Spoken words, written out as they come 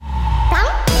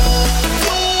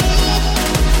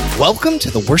Welcome to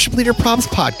the Worship Leader Probs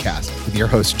podcast with your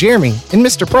hosts, Jeremy and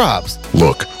Mr. Probs.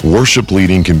 Look, worship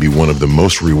leading can be one of the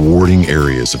most rewarding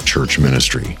areas of church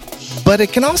ministry. But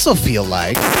it can also feel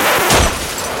like...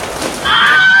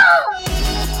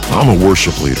 I'm a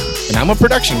worship leader. And I'm a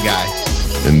production guy.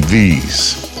 And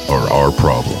these are our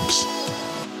problems.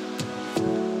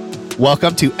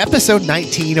 Welcome to episode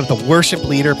 19 of the Worship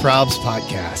Leader Probs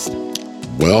podcast.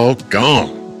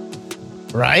 Welcome.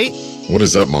 Right? What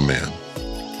is up, my man?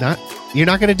 You're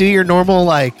not going to do your normal,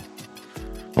 like,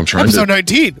 I'm trying episode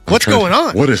 19. What's going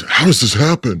on? How does this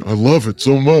happen? I love it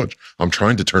so much. I'm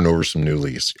trying to turn over some new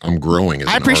leaves. I'm growing as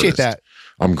an I appreciate artist. that.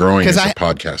 I'm growing as a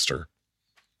podcaster.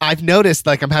 I've noticed,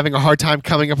 like, I'm having a hard time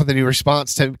coming up with a new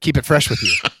response to keep it fresh with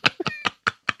you.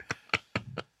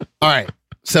 All right.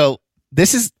 So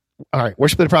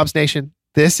Worship Leader Probs Nation,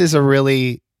 this is a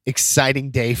really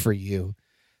exciting day for you.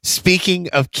 Speaking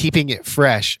of keeping it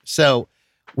fresh, so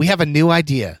we have a new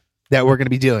idea that we're going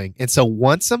to be doing. And so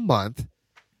once a month,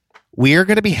 we are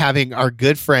going to be having our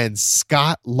good friend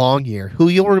Scott Longyear, who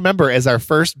you'll remember as our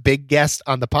first big guest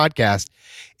on the podcast,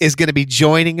 is going to be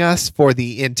joining us for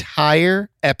the entire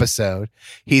episode.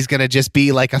 He's going to just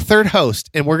be like a third host,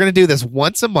 and we're going to do this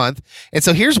once a month. And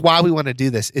so here's why we want to do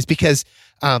this is because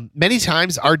many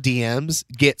times our DMs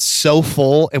get so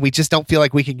full and we just don't feel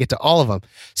like we can get to all of them.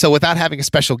 So without having a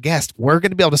special guest, we're going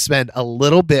to be able to spend a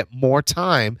little bit more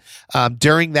time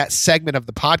during that segment of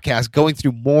the podcast going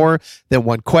through more than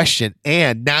one question.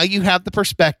 And now you have the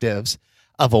perspectives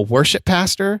of a worship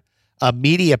pastor, a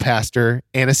media pastor,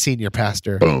 and a senior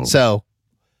pastor. Boom. So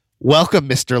welcome,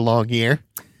 Mr. Longyear.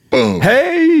 Boom.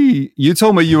 Hey, you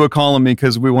told me you were calling me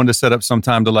because we wanted to set up some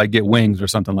time to like get wings or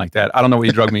something like that. I don't know what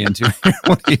you drug me into.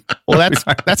 Well, that's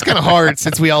kind of hard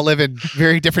since we all live in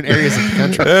very different areas of the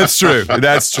country.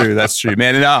 That's true,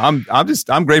 man. And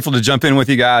I'm grateful to jump in with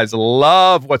you guys.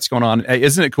 Love what's going on. Hey,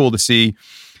 isn't it cool to see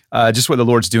just what the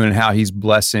Lord's doing and how He's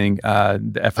blessing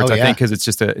the efforts? I think because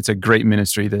it's a great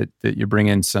ministry that you're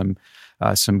bringing some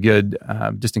good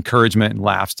just encouragement and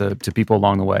laughs to people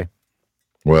along the way.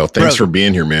 Well, thanks for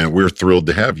being here, man. We're thrilled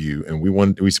to have you. And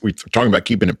we're talking about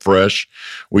keeping it fresh.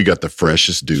 We got the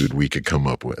freshest dude we could come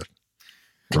up with.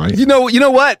 Right. You know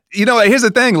what? Here's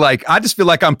the thing. Like, I just feel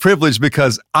like I'm privileged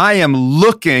because I am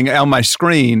looking on my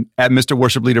screen at Mr.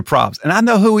 Worship Leader Probs, and I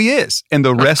know who he is. And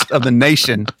the rest of the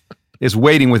nation is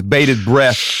waiting with bated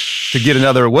breath to get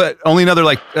only another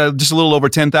just a little over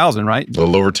 10,000, right? A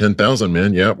little over 10,000,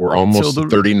 man. Yeah, we're almost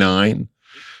 39.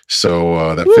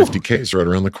 So that 50K is right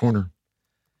around the corner.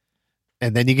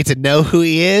 And then you get to know who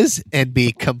he is and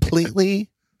be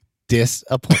completely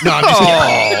disappointed. No, I'm just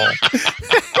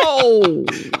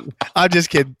kidding. I'm just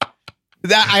kidding.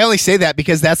 I only say that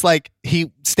because that's like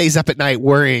he stays up at night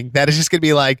worrying that it's just going to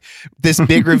be like this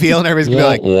big reveal and everybody's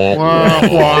going to be like,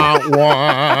 wah,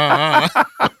 wah,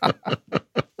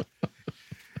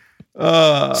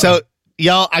 wah. So,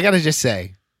 y'all, I got to just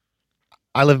say,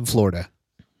 I live in Florida.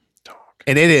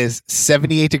 And it is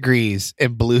 78 degrees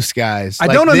and blue skies. I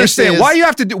don't understand why you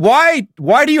have to do. Why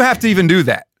do you have to even do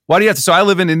that? Why do you have to? So I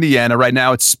live in Indiana right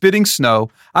now. It's spitting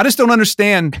snow. I just don't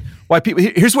understand why people.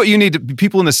 Here's what you need to.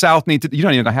 People in the South need to. You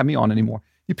don't even have me on anymore.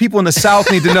 You people in the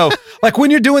South need to know. Like when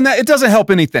you're doing that, it doesn't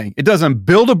help anything. It doesn't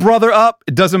build a brother up.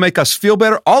 It doesn't make us feel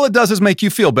better. All it does is make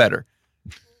you feel better.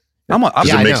 I don't want to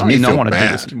do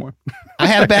this anymore. I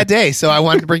had a bad day, so I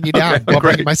wanted to bring you down while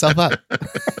bringing myself up.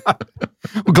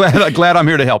 Well, glad I'm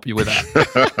here to help you with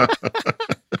that.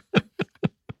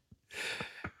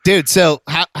 Dude, so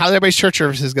how did everybody's church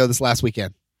services go this last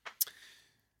weekend?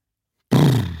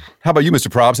 How about you, Mr.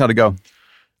 Probs? How'd it go?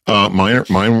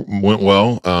 Mine went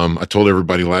well. I told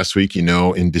everybody last week,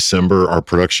 in December, our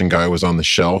production guy was on the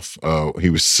shelf. He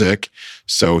was sick,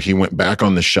 so he went back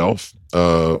on the shelf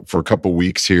for a couple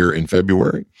weeks here in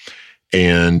February.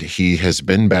 And he has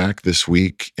been back this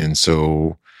week. And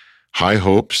so high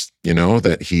hopes,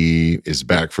 that he is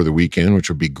back for the weekend, which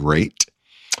would be great.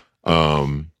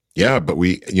 But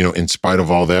we, in spite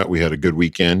of all that, we had a good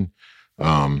weekend.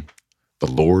 The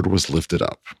Lord was lifted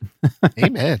up.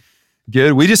 Amen.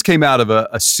 Good. We just came out of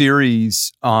a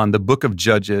series on the book of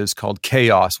Judges called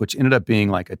Chaos, which ended up being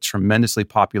like a tremendously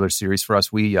popular series for us.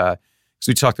 We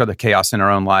talked about the chaos in our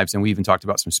own lives, and we even talked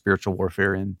about some spiritual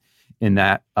warfare in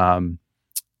that.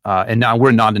 And now we're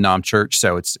a non-denom church,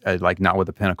 so it's not with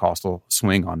a Pentecostal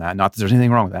swing on that. Not that there's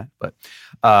anything wrong with that, but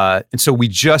and so we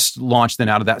just launched then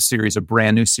out of that series a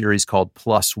brand new series called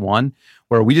Plus One,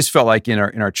 where we just felt like in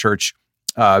our church,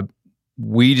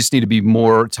 we just need to be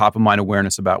more top of mind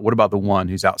awareness about what about the one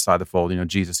who's outside the fold.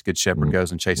 Jesus, Good Shepherd,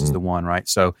 goes and chases the one, right?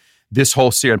 So this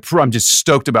whole series, I'm just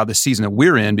stoked about the season that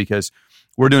we're in because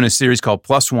we're doing a series called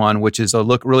Plus One, which is a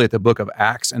look really at the book of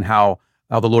Acts and how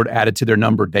the Lord added to their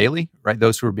number daily, right?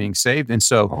 Those who are being saved. And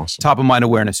so Awesome. top of mind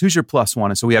awareness, who's your plus one?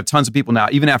 And so we have tons of people now,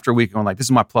 even after a week, going like, this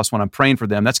is my plus one. I'm praying for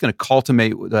them. That's going to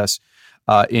culminate with us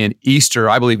in Easter.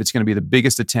 I believe it's going to be the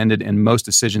biggest attended and most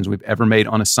decisions we've ever made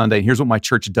on a Sunday. And here's what my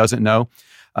church doesn't know.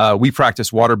 We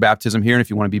practice water baptism here. And if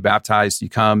you want to be baptized, you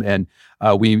come and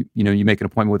you make an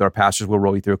appointment with our pastors. We'll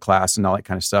roll you through a class and all that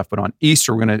kind of stuff. But on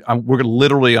Easter, we're going to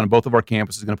literally on both of our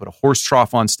campuses, going to put a horse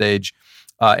trough on stage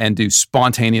and do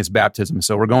spontaneous baptism.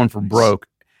 So we're going for broke.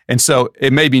 And so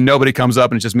it may be nobody comes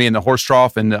up and it's just me and the horse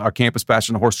trough and our campus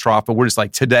pastor in the horse trough, but we're just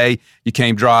like, today you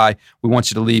came dry. We want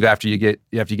you to leave after you get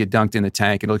dunked in the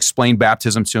tank. It'll explain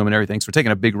baptism to them and everything. So we're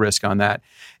taking a big risk on that.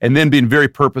 And then being very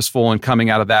purposeful and coming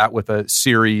out of that with a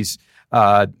series.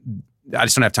 I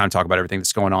just don't have time to talk about everything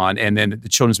that's going on. And then the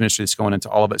children's ministry that's going into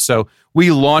all of it. So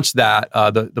we launched that,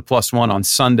 the Plus One on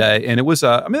Sunday. And it was,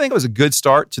 I think it was a good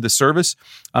start to the service.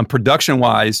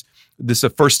 Production-wise, this is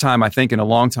the first time, I think, in a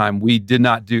long time, we did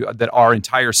not do that. Our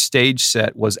entire stage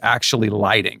set was actually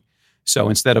lighting. So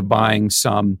instead of buying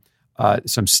some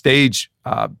stage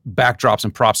backdrops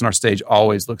and props on our stage,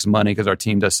 always looks money because our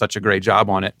team does such a great job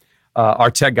on it.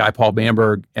 Our tech guy, Paul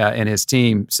Bamberg, and his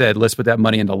team said, let's put that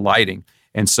money into lighting.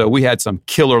 And so we had some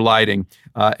killer lighting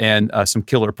and some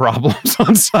killer problems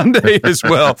on Sunday as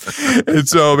well. And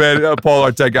so, man, Paul,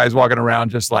 our tech guy, is walking around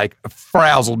just like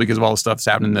frazzled because of all the stuff that's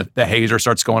happening. The hazer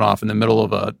starts going off in the middle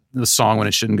of the song when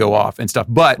it shouldn't go off and stuff.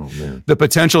 But the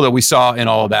potential that we saw in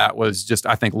all of that was just,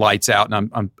 I think, lights out.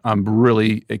 And I'm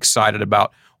really excited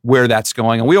about where that's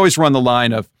going. And we always run the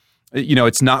line of,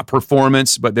 it's not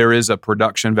performance, but there is a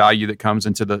production value that comes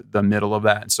into the middle of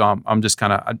that. And so I'm just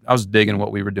kind of, I was digging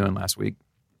what we were doing last week.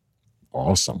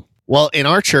 Awesome. Well, in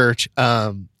our church,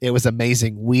 it was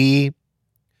amazing. We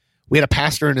had a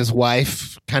pastor and his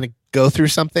wife kind of go through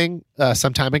something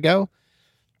some time ago,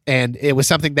 and it was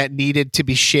something that needed to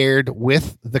be shared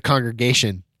with the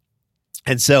congregation.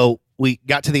 And so we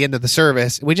got to the end of the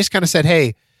service, and we just kind of said,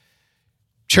 hey,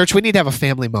 church, we need to have a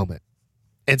family moment.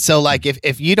 And so, like,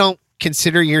 if you don't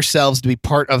consider yourselves to be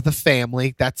part of the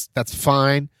family, that's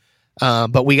fine.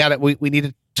 But we need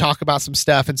to talk about some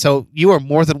stuff. And so you are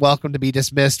more than welcome to be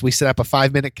dismissed. We set up a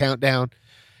 5-minute countdown,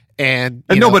 and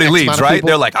nobody leaves, right?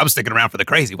 They're like, I was sticking around for the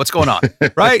crazy. What's going on?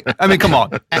 Right? I mean, come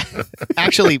on.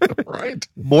 Actually, Right.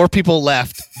 more people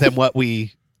left than what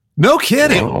we. No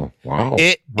kidding. Oh, wow.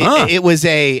 It was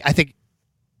a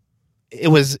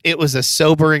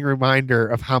sobering reminder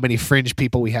of how many fringe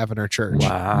people we have in our church.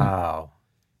 Wow.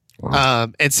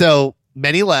 And so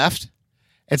many left.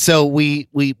 And so we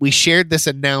shared this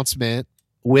announcement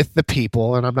with the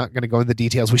people, and I'm not going to go into the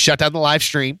details. We shut down the live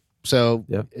stream. So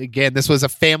again, this was a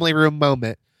family room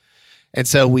moment. And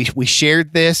so we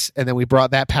shared this, and then we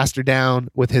brought that pastor down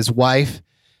with his wife,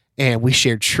 and we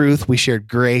shared truth, we shared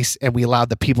grace, and we allowed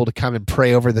the people to come and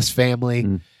pray over this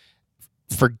family.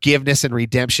 Forgiveness and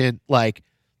redemption. Like,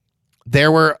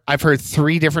 I've heard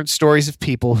 3 different stories of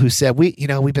people who said, we've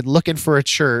been looking for a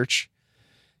church,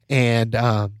 and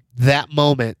that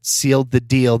moment sealed the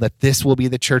deal that this will be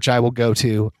the church I will go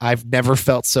to. I've never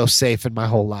felt so safe in my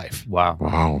whole life.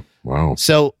 Wow.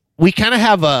 So we kind of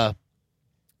have a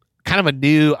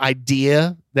new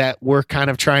idea that we're kind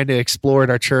of trying to explore at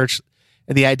our church.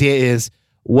 And the idea is,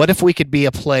 what if we could be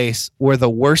a place where the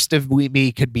worst of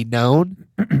me could be known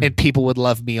and people would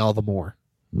love me all the more?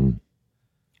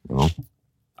 Well,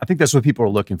 I think that's what people are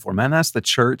looking for, man. That's the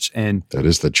church. And that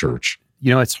is the church.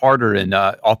 It's harder, and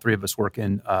all 3 of us work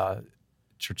in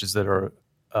churches that are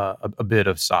a bit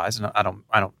of size, and I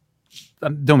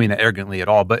don't mean that arrogantly at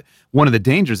all. But one of the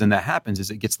dangers in that happens is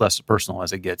it gets less personal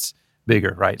as it gets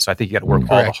bigger, right? So I think you got to work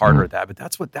all the harder at that.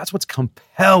 But that's what's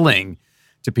compelling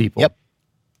to people. Yep,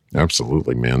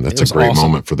 absolutely, man. That's a great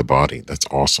moment for the body. That's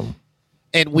awesome.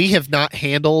 And we have not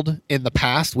handled in the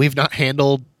past. We've not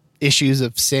handled issues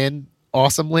of sin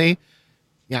awesomely.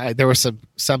 Yeah, there was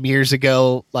some years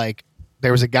ago, like,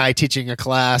 there was a guy teaching a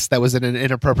class that was in an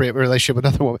inappropriate relationship with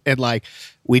another woman, and like,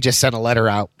 we just sent a letter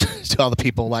out to all the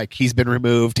people, like, he's been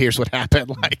removed. Here's what happened.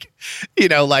 Like,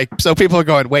 so people are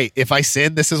going, wait, if I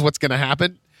sin, this is what's going to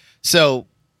happen. So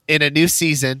in a new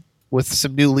season with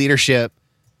some new leadership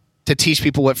to teach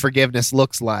people what forgiveness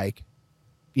looks like,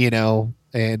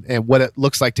 and what it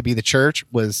looks like to be the church,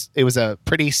 it was a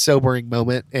pretty sobering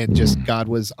moment, and just God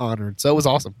was honored. So it was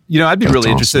awesome. I'd be really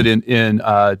interested in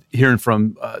hearing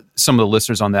from some of the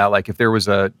listeners on that. Like, if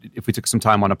we took some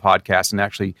time on a podcast and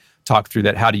actually talk through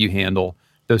that, how do you handle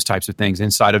those types of things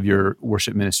inside of your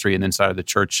worship ministry and inside of the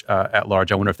church at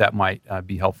large. I wonder if that might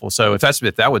be helpful. So if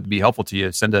that would be helpful to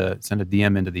you, send a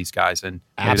DM into these guys, and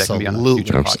maybe that can be on a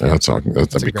future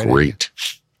podcast. That'd be great.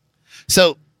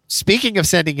 So speaking of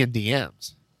sending in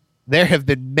DMs, there have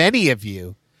been many of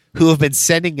you who have been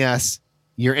sending us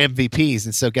your MVPs.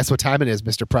 And so guess what time it is,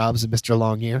 Mr. Probs and Mr.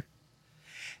 Longyear?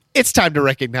 It's time to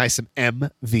recognize some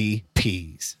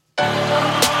MVPs.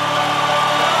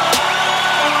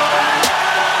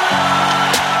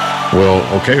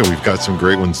 Well, okay, we've got some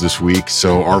great ones this week.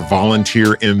 So our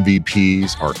volunteer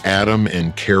MVPs are Adam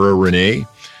and Kara Renee.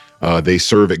 They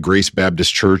serve at Grace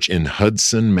Baptist Church in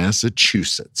Hudson,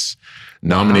 Massachusetts.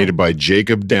 Nominated by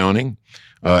Jacob Downing.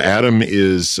 Adam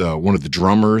is one of the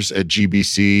drummers at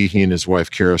GBC. He and his wife,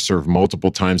 Kara, serve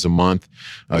multiple times a month.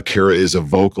 Kara is a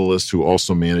vocalist who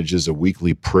also manages a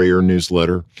weekly prayer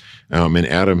newsletter. And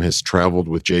Adam has traveled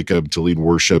with Jacob to lead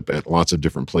worship at lots of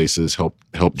different places, help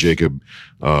Jacob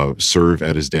serve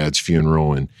at his dad's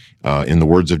funeral. And in the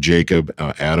words of Jacob,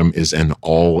 Adam is an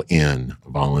all-in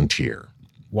volunteer.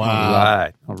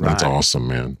 Wow. All right. That's awesome,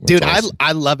 man. That's Dude, awesome.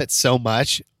 I love it so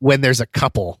much when there's a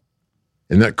couple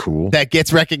Isn't that cool? that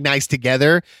gets recognized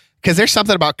together, because there's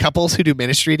something about couples who do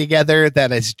ministry together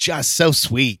that is just so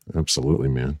sweet. Absolutely,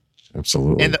 man.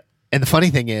 Absolutely. And the funny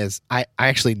thing is, I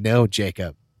actually know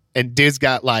Jacob, and dude's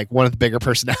got like one of the bigger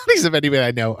personalities of anybody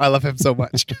I know. I love him so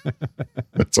much.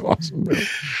 That's awesome, man.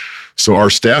 So our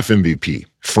staff MVP,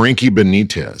 Frankie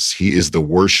Benitez. He is the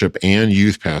worship and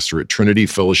youth pastor at Trinity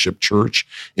Fellowship Church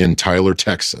in Tyler,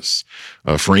 Texas.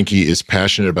 Frankie is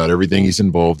passionate about everything he's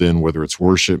involved in, whether it's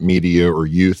worship, media, or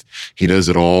youth. He does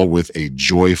it all with a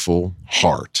joyful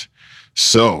heart.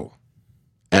 So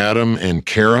Adam and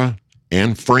Kara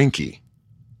and Frankie,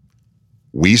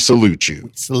 we salute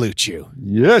you. Salute you.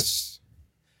 Yes.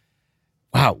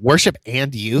 Wow. Worship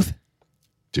and youth.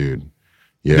 Dude.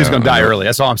 Yeah. He's going to die early.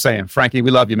 That's all I'm saying. Frankie,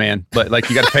 we love you, man. But like,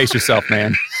 you got to pace yourself,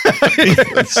 man.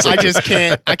 I just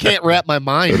can't. I can't wrap my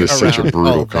mind. That is such a around all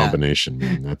brutal of that. combination,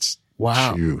 man. That's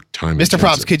Wow. time Mr.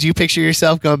 Props, intensive. could you picture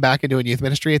yourself going back and doing youth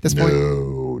ministry at this point?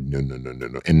 No.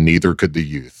 And neither could the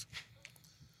youth.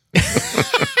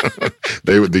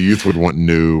 The youth would want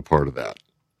no part of that.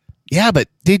 Yeah, but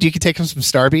dude, you could take them some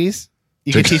Starbies.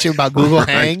 You could teach them about Google Right.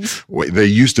 Hangs. Wait, they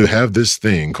used to have this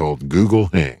thing called Google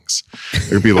Hangs.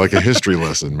 It would be like a history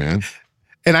lesson, man.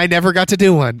 And I never got to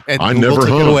do one. And I Google never took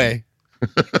it hung. away.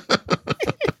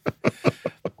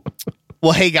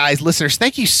 Well, hey guys, listeners,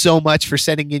 thank you so much for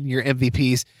sending in your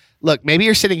MVPs. Look, maybe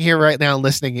you're sitting here right now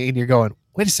listening and you're going,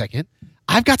 wait a second.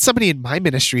 I've got somebody in my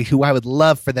ministry who I would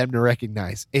love for them to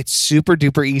recognize. It's super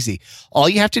duper easy. All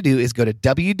you have to do is go to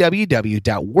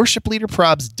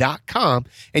www.worshipleaderprobs.com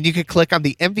and you can click on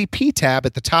the MVP tab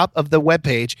at the top of the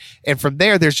webpage. And from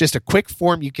there, there's just a quick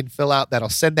form you can fill out that'll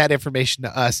send that information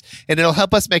to us. And it'll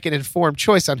help us make an informed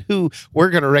choice on who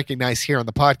we're going to recognize here on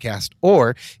the podcast.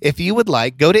 Or if you would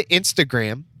like, go to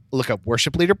Instagram, look up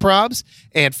Worship Leader Probs,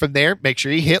 and from there, make sure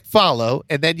you hit follow,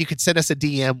 and then you can send us a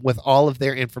DM with all of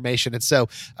their information. And so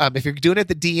if you're doing it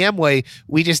the DM way,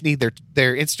 we just need their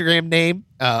Instagram name,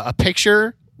 a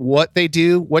picture, what they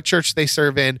do, what church they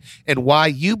serve in, and why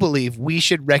you believe we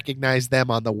should recognize them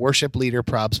on the Worship Leader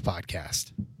Probs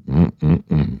podcast.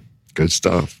 Good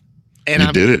stuff. And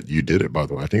You did it, by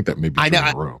the way. I think that may be I three know.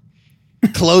 in a row.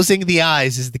 Closing the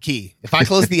eyes is the key. If I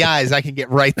close the eyes, I can get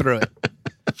right through it.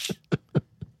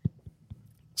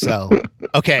 So,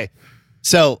 okay.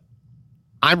 So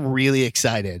I'm really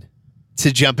excited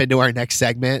to jump into our next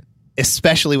segment,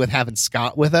 especially with having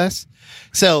Scott with us.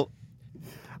 So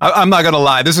I'm not going to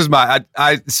lie. This is I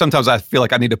sometimes I feel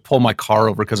like I need to pull my car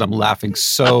over because I'm laughing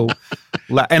so,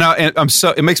 and I'm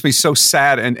so, it makes me so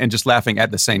sad and just laughing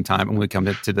at the same time when we come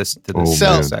to this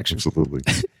So- section. Absolutely.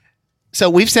 So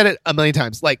we've said it a million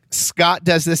times. Like Scott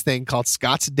does this thing called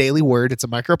Scott's Daily Word. It's a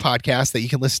micro podcast that you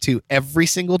can listen to every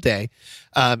single day.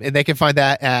 And they can find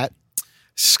that at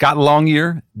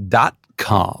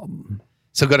ScottLongyear.com.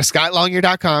 So go to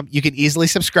scottlongyear.com. You can easily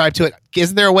subscribe to it.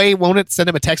 Isn't there a way, won't it send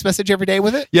him a text message every day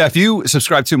with it? Yeah, if you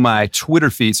subscribe to my Twitter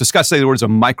feed, so Scott's Daily Word is a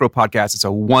micro podcast. It's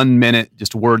a 1 minute,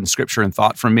 just word and scripture and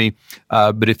thought from me.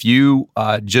 But if you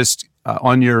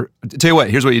on your, tell you what,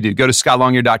 here's what you do. Go to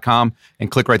scottlongyear.com and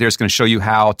click right there. It's going to show you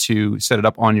how to set it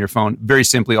up on your phone. Very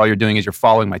simply, all you're doing is you're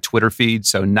following my Twitter feed.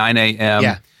 So 9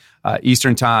 a.m.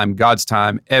 Eastern time, God's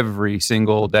time, every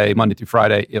single day, Monday through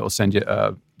Friday, it will send you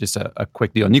just a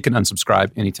quick deal. And you can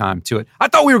unsubscribe anytime to it. I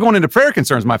thought we were going into prayer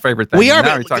concerns, my favorite thing. We are, Now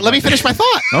but we're talking let me about- finish my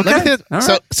thought. Okay. Let me finish- All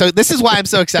right. So this is why I'm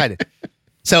so excited.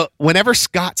 So whenever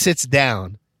Scott sits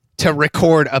down to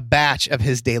record a batch of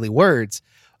his daily words,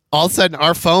 all of a sudden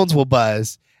our phones will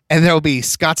buzz and there will be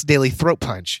Scott's Daily Throat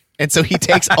Punch. And so he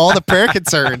takes all the prayer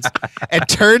concerns and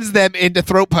turns them into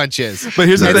throat punches. But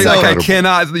here's the And thing: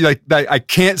 so- I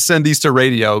can't send these to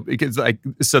radio because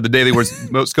so the Daily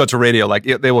Words most go to radio. Like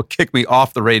they will kick me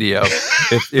off the radio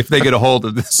if they get a hold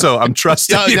of this. So I'm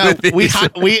trusting you. No, with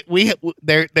these.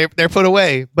 they're put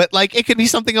away. But like it could be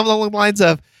something along the lines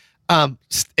of,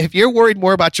 if you're worried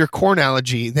more about your corn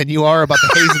allergy than you are about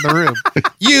the haze in the room,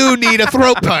 you need a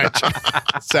throat punch.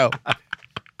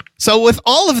 So with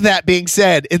all of that being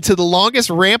said, into the longest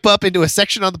ramp up into a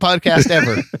section on the podcast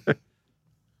ever,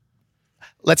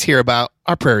 let's hear about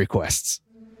our prayer requests.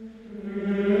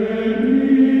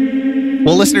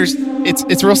 Well, listeners,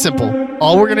 it's real simple.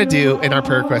 All we're going to do in our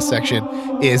prayer request section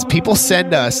is people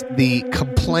send us the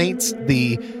complaints,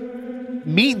 the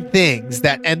mean things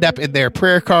that end up in their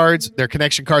prayer cards, their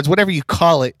connection cards, whatever you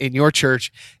call it in your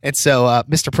church. And so,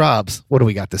 Mr. Probs, what do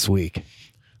we got this week?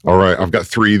 All right, I've got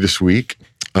 3 this week.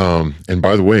 And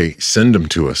by the way, send them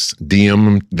to us,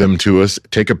 DM them to us,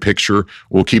 take a picture.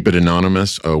 We'll keep it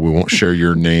anonymous. We won't share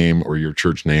your name or your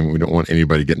church name. We don't want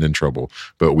anybody getting in trouble,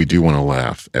 but we do want to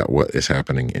laugh at what is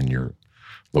happening in your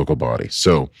local body.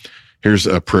 So here's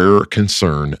a prayer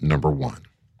concern number 1.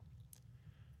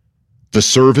 The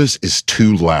service is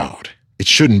too loud. It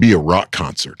shouldn't be a rock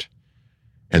concert.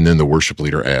 And then the worship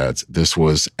leader adds, this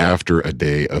was after a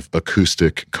day of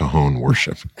acoustic cajon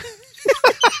worship.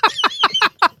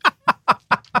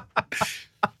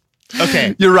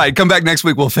 Okay. You're right. Come back next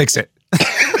week. We'll fix it.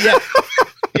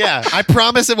 Yeah. I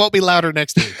promise it won't be louder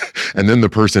next week. And then the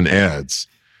person adds,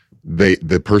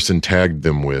 the person tagged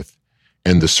them with,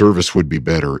 and the service would be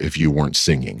better if you weren't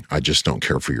singing. I just don't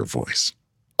care for your voice.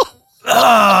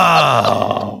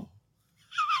 Oh.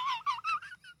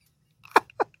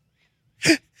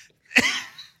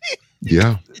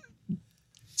 Yeah.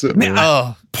 That's it, man.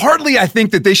 Oh, Partly, I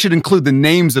think that they should include the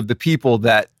names of the people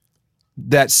that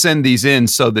send these in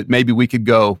so that maybe we could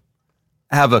go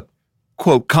have a,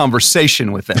 quote,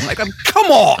 conversation with them. Like, come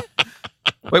on.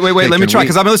 Wait. Hey, Let me try,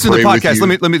 because I've been listening to the pray with podcast. you?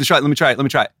 Let me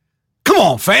try it. Come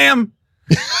on, fam.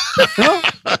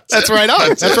 that's right on.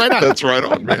 That's right on. That's right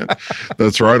on, man.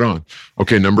 That's right on.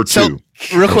 Okay, number 2. So,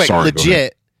 real quick, sorry, go ahead.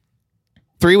 legit,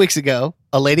 3 weeks ago,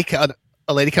 a lady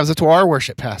comes up to our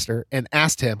worship pastor and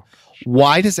asked him,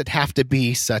 why does it have to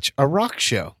be such a rock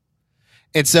show?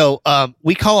 And so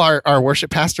we call our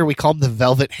worship pastor, we call him the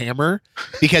Velvet Hammer,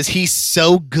 because he's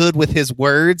so good with his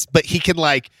words, but he can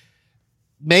like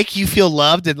make you feel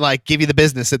loved and like give you the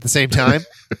business at the same time.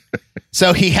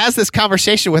 So he has this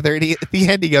conversation with her, and at the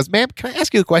end he goes, ma'am, can I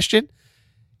ask you a question?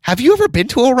 Have you ever been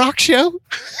to a rock show?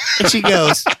 And she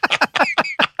goes,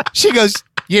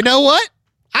 you know what?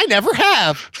 I never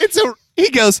have. And so he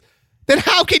goes, then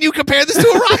how can you compare this to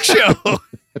a rock show?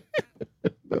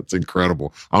 That's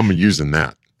incredible. I'm using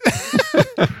that.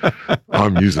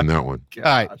 I'm using that one. All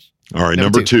right. All right,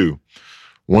 Number number 2.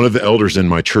 One of the elders in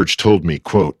my church told me,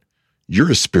 quote, you're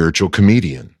a spiritual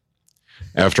comedian,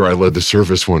 after I led the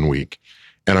service one week.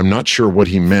 And I'm not sure what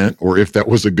he meant or if that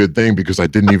was a good thing because I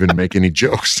didn't even make any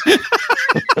jokes.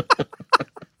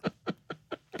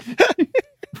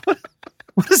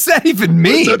 What does that even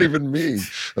mean? What does that even mean?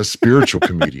 A spiritual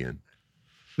comedian.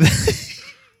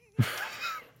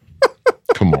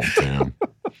 Come on, fam.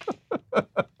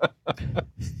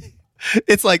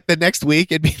 It's like the next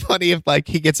week, it'd be funny if like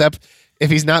he gets up, if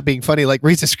he's not being funny, like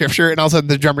reads a scripture and all of a sudden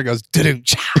the drummer goes,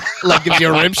 like gives you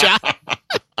a rim shot.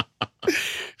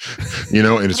 You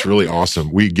know, and it's really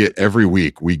awesome. Every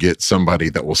week we get somebody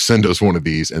that will send us one of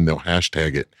these and they'll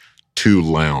hashtag it too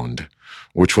loud,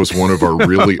 which was one of our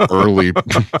really early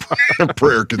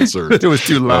prayer concerns. It was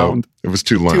too loud. It was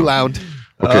too loud. Too loud.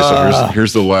 Okay, so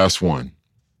here's the last one.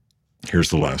 Here's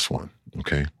the last one.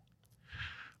 Okay.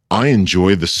 I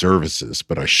enjoy the services,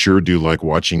 but I sure do like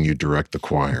watching you direct the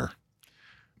choir.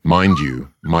 Mind you,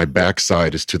 my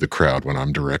backside is to the crowd when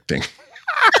I'm directing.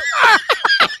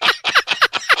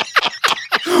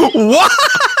 What?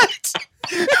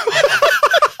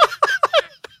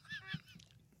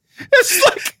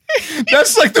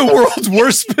 That's like the world's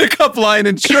worst pickup line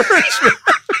in church.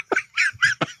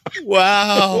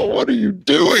 Wow. Oh, what are you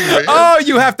doing, man? Oh,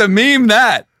 you have to meme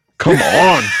that. Come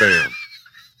on, fam.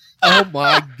 Oh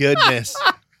my goodness.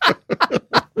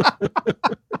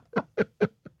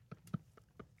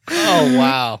 Oh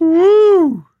wow.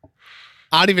 Woo.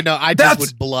 I don't even know. I just That's-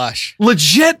 would blush.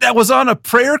 Legit, that was on a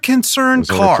prayer concern It was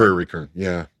on a card. prayer recurrent.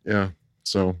 Yeah, yeah.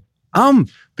 So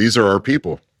these are our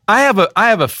people. I have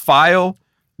a file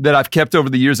that I've kept over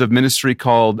the years of ministry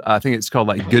called, I think it's called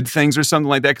like Good Things or something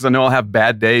like that, because I know I'll have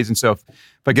bad days. And so if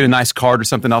I get a nice card or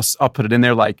something, I'll put it in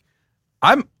there. Like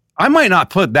I might not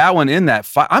put that one in that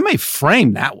file. I may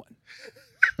frame that one.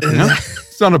 You know?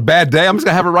 It's on a bad day. I'm just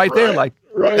gonna have it right there. Like,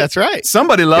 Right. That's right.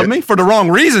 somebody loved me for the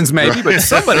wrong reasons, maybe, but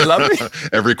somebody loved me.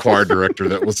 Every choir director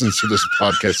that listens to this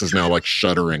podcast is now like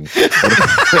shuddering.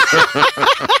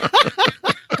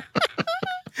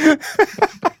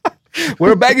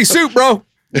 Wear a baggy suit, bro.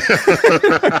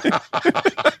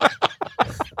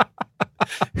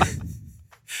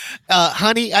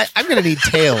 Honey, I'm going to need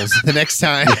tails the next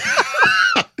time.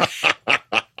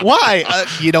 Why?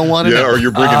 You don't want to know? Or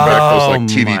you're bringing back those like Oh,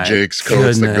 TD my Jakes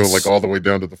coats that go goodness. like all the way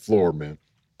down to the floor, man.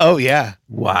 Oh, yeah.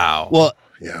 Wow. Well,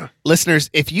 Yeah.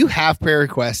 listeners, if you have prayer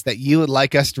requests that you would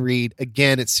like us to read,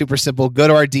 again, it's super simple. Go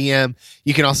to our DM.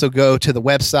 You can also go to the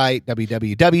website,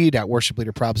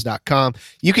 www.worshipleaderprobs.com.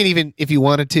 You can even, if you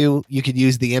wanted to, you could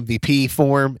use the MVP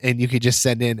form and you could just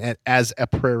send in as a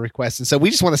prayer request. And so we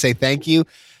just want to say thank you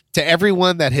to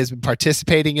everyone that has been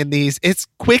participating in these. It's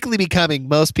quickly becoming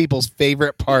most people's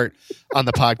favorite part on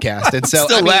the podcast. And so,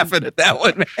 Still laughing at that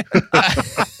one, man.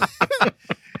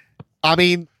 I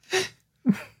mean,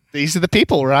 these are the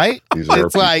people, right? These are our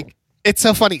It's like, people. it's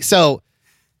so funny. So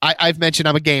I've mentioned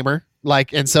I'm a gamer,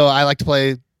 like, and so I like to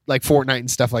play like Fortnite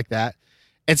and stuff like that.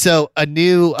 And so a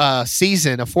new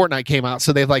season of Fortnite came out.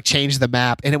 So they've like changed the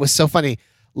map. And it was so funny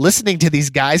listening to these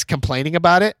guys complaining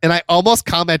about it. And I almost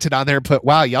commented on there and put,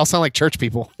 wow, y'all sound like church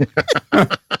people.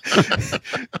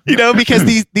 Because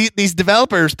these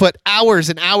developers put hours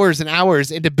and hours and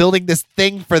hours into building this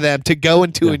thing for them to go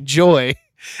and to enjoy.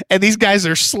 And these guys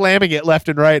are slamming it left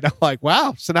and right. I'm like,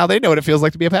 wow. So now they know what it feels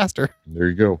like to be a pastor. There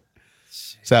you go.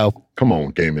 So, Come on,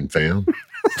 gaming fam.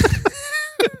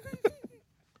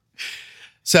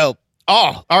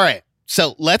 all right.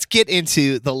 So let's get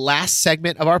into the last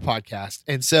segment of our podcast.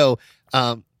 And so,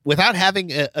 without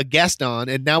having a guest on,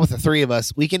 and now with the three of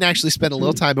us, we can actually spend a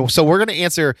little time. So we're going to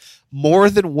answer more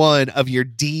than one of your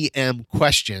DM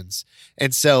questions.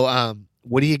 And so,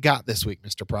 what do you got this week,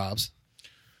 Mr. Probs?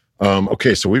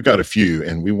 Okay, so we've got a few,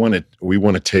 and we want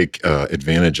to take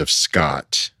advantage of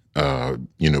Scott,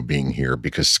 being here,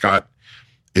 because Scott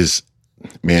is,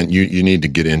 man, you need to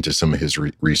get into some of his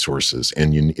resources,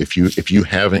 and if you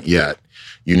haven't yet,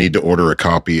 you need to order a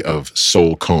copy of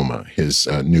Soul Coma, his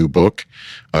new book.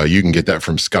 You can get that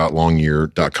from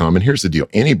scottlongyear.com. And here's the deal: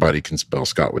 anybody can spell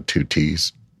Scott with 2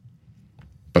 T's,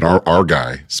 but our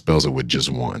guy spells it with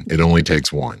just one. It only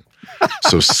takes one.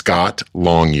 So Scott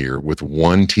Longyear with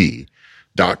 1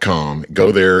 T.com.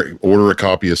 Go there, order a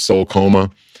copy of Soul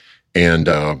Coma, and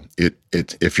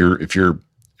if your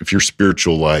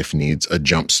spiritual life needs a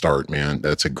jump start, man,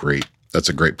 that's a great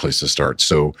place to start.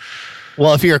 So,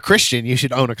 Well, if you're a Christian, you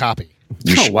should own a copy.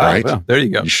 you should, wow. right? Well, there you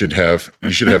go. You should have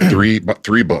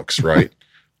three books, right?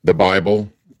 The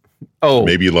Bible, Oh,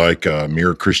 maybe like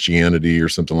Mere Christianity or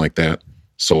something like that.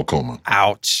 Soul Coma.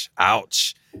 ouch.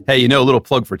 Hey, a little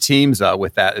plug for teams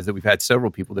with that is that we've had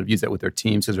several people that have used that with their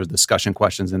teams because there's discussion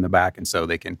questions in the back, and so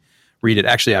they can read it.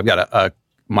 Actually, I've got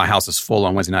my house is full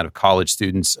on Wednesday night of college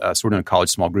students, so we're doing a college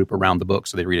small group around the book,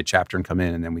 so they read a chapter and come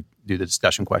in, and then we do the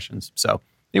discussion questions. So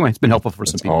anyway, it's been helpful for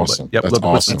some That's people. awesome. But, yep, That's love to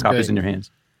put awesome. some copies Great. in your hands.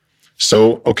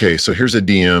 So, okay, so here's a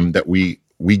DM that we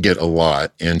get a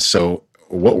lot. And so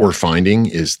what we're finding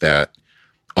is that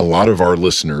a lot of our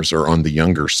listeners are on the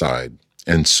younger side.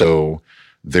 And so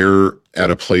they're at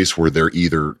a place where they're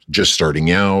either just starting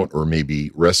out or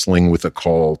maybe wrestling with a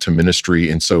call to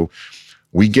ministry. And so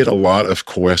we get a lot of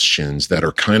questions that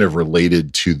are kind of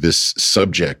related to this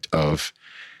subject of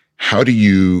how do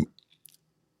you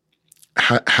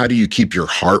keep your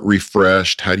heart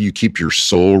refreshed? How do you keep your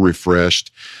soul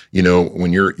refreshed?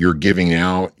 When you're giving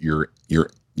out, you're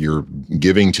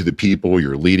giving to the people,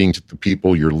 you're leading to the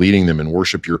people, you're leading them in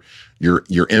worship, you're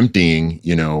emptying,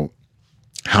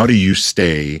 how do you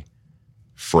stay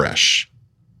fresh?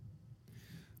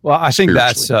 Well, I think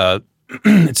that's Spiritually.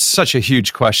 it's such a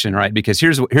huge question, right? Because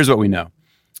here's what we know.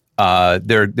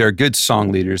 They're good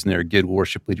song leaders and they're good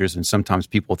worship leaders, and sometimes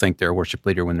people think they're a worship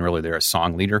leader when really they're a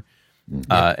song leader.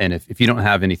 And if you don't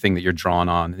have anything that you're drawn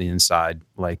on the inside,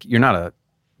 like you're not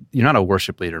a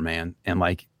worship leader, man. And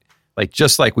like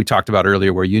just like we talked about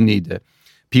earlier, where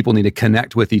people need to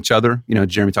connect with each other.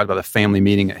 Jeremy talked about the family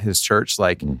meeting at his church.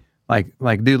 Like,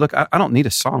 dude, look, I don't need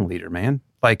a song leader, man.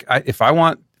 Like, if I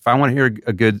want to hear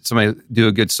somebody do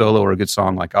a good solo or a good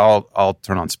song, like I'll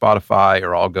turn on Spotify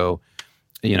or I'll go,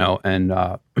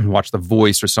 and watch The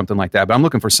Voice or something like that. But I'm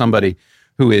looking for somebody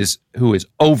who is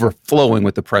overflowing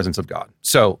with the presence of God.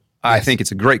 So I think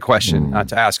it's a great question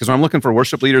to ask, because when I'm looking for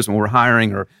worship leaders, when we're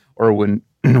hiring or when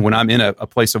I'm in a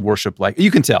place of worship, like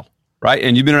you can tell, right?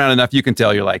 And you've been around enough, you can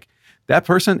tell. You're like, that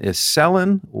person is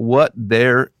selling what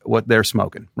they're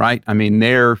smoking, right? I mean,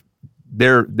 they're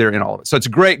in all of it. So it's a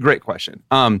great question.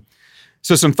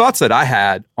 So some thoughts that I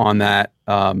had on that,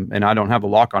 and I don't have a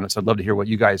lock on it, so I'd love to hear what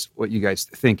you guys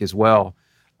think as well.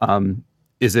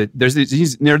 Is that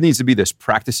there needs to be this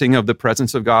practicing of the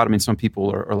presence of God. I mean, some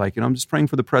people are like, I'm just praying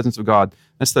for the presence of God.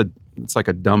 It's like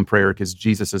a dumb prayer because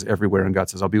Jesus is everywhere and God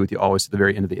says, I'll be with you always to the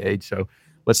very end of the age. So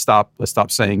let's stop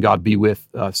saying God be with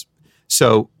us.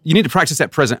 So you need to practice that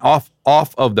present off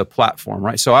of the platform,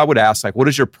 right? So I would ask, like, what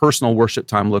does your personal worship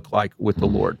time look like with the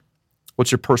Lord?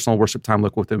 What's your personal worship time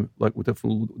look with him, like with the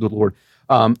Lord?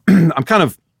 I'm kind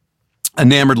of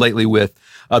enamored lately with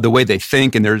the way they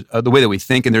think, and there's the way that we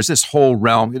think, and there's this whole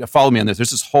realm. Follow me on this.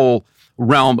 There's this whole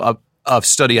realm of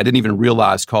study I didn't even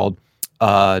realize called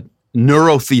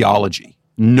neurotheology.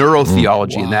 Wow.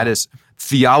 And that is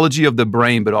theology of the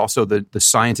brain, but also the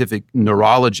scientific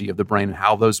neurology of the brain and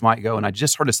how those might go. And I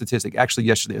just heard a statistic actually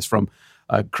yesterday. It's from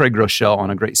Craig Groeschel on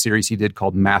a great series he did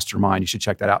called Mastermind. You should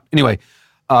check that out. Anyway,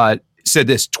 said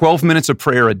this: 12 minutes of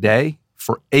prayer a day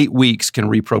for 8 weeks can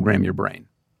reprogram your brain.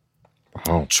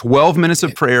 Wow. 12 minutes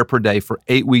of prayer per day for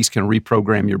 8 weeks can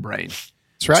reprogram your brain.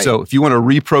 That's right. So if you want to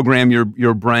reprogram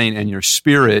your brain and your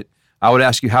spirit, I would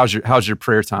ask you, how's your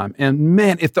prayer time? And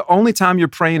man, if the only time you're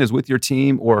praying is with your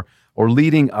team or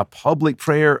leading a public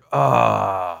prayer,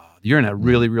 you're in a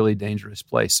really, really dangerous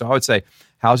place. So I would say,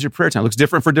 how's your prayer time? It looks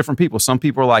different for different people. Some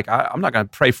people are like, I'm not going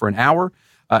to pray for an hour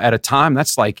at a time.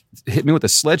 That's like, hit me with a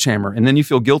sledgehammer. And then you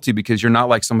feel guilty because you're not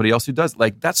like somebody else who does.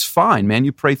 Like, that's fine, man.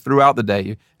 You pray throughout the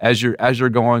day as you're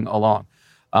going along.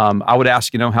 I would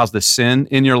ask, how's the sin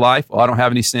in your life? Well, I don't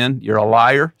have any sin. You're a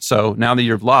liar. So now that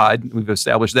you've lied, we've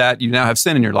established that you now have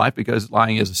sin in your life because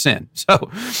lying is a sin. So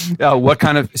what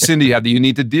kind of sin do you have that you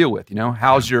need to deal with?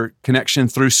 How's your connection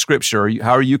through Scripture?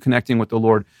 How are you connecting with the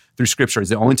Lord through Scripture? Is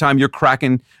the only time you're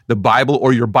cracking the Bible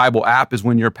or your Bible app is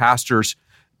when your pastor's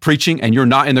preaching and you're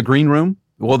not in the green room?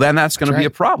 Well, then that's going to be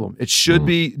a problem. It should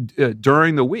be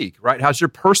during the week, right? How's your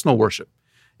personal worship?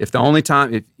 If the only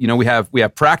time, we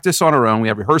have practice on our own, we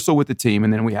have rehearsal with the team,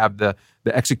 and then we have the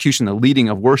execution, the leading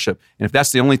of worship. And if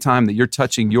that's the only time that you're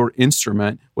touching your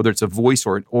instrument, whether it's a voice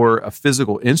or a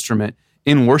physical instrument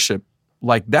in worship,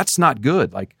 like, that's not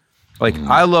good. Like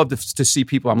I love to see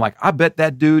people. I'm like, I bet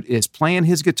that dude is playing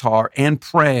his guitar and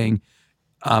praying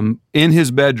in his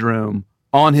bedroom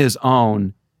on his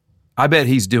own. I bet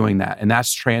he's doing that, and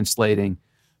that's translating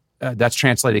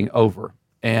over.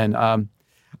 And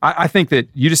I think that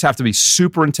you just have to be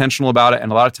super intentional about it.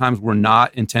 And a lot of times we're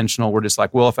not intentional. We're just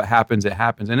like, well, if it happens, it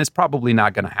happens. And it's probably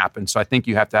not going to happen. So I think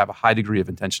you have to have a high degree of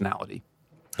intentionality.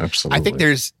 Absolutely. I think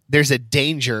there's a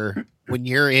danger when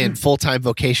you're in full-time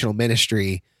vocational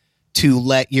ministry to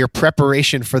let your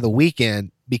preparation for the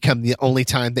weekend become the only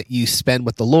time that you spend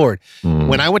with the Lord.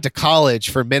 When I went to college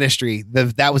for ministry,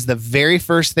 that was the very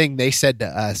first thing they said to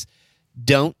us.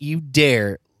 Don't you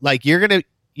dare, like, you're going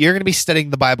to be studying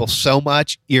the Bible so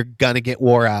much, you're going to get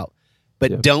wore out.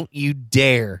 But don't you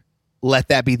dare let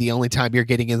that be the only time you're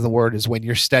getting into the Word is when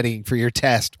you're studying for your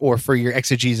test or for your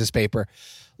exegesis paper.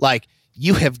 Like,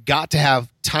 you have got to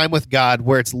have time with God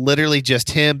where it's literally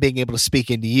just Him being able to speak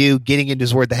into you, getting into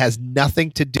His Word that has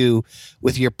nothing to do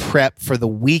with your prep for the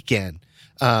weekend.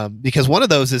 Because one of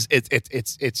those is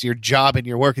it's your job and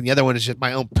your work, and the other one is just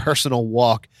my own personal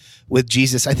walk with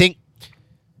Jesus. I think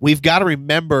we've got to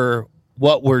remember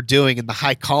what we're doing in the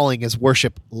high calling as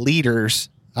worship leaders,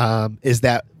 is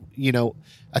that,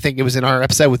 I think it was in our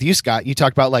episode with you, Scott, you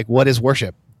talked about, like, what is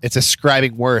worship? It's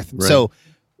ascribing worth. Right. So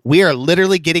we are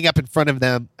literally getting up in front of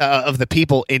them, of the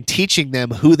people, and teaching them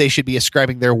who they should be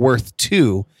ascribing their worth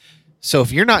to. So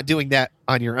if you're not doing that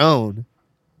on your own,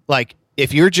 like,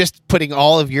 if you're just putting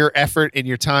all of your effort and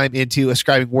your time into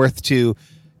ascribing worth to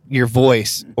your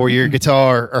voice or your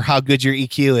guitar or how good your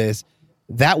EQ is,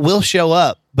 that will show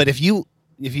up. But if you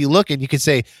look and you could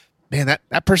say, man,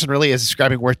 that person really is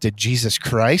ascribing worth to Jesus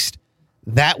Christ,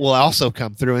 that will also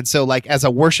come through. And so, like, as a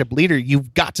worship leader,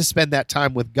 you've got to spend that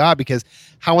time with God, because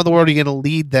how in the world are you going to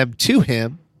lead them to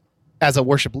Him as a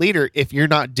worship leader if you're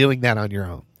not doing that on your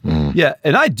own? Yeah,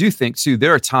 and I do think, too,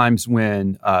 there are times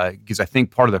when, because I think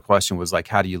part of the question was, like,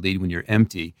 how do you lead when you're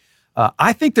empty?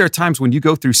 I think there are times when you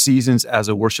go through seasons as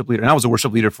a worship leader, and I was a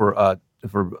worship leader for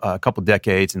a couple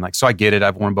decades, and, like, so I get it.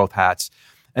 I've worn both hats.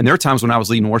 And there are times when I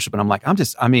was leading worship, and I'm like, I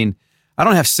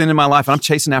don't have sin in my life, and I'm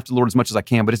chasing after the Lord as much as I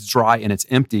can, but it's dry and it's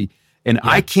empty. And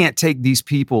I can't take these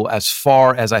people as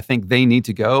far as I think they need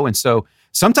to go. And so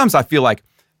sometimes I feel like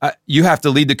you have to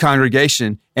lead the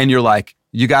congregation, and you're like,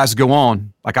 you guys go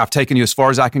on. Like, I've taken you as far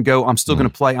as I can go. I'm still going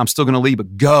to play. I'm still going to lead,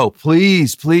 but go.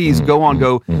 Please go on.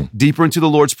 Go deeper into the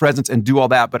Lord's presence and do all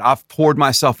that. But I've poured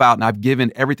myself out, and I've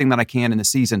given everything that I can in the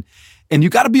season. And you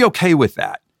got to be okay with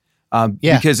that.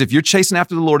 Because if you're chasing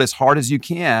after the Lord as hard as you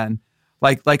can,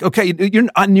 Like, okay,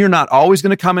 you're not always going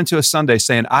to come into a Sunday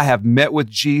saying, I have met with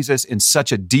Jesus in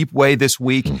such a deep way this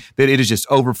week that it is just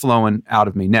overflowing out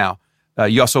of me. Now,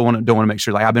 you also don't want to make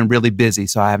sure, like, I've been really busy,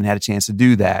 so I haven't had a chance to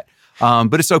do that.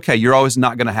 But it's okay. You're always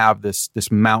not going to have this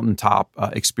mountaintop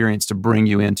experience to bring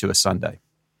you into a Sunday.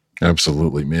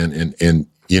 Absolutely, man. And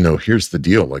here's the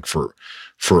deal. Like for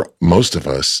most of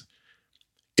us,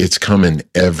 it's coming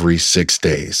every 6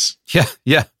 days.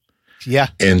 Yeah.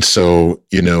 And so,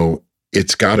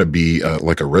 it's got to be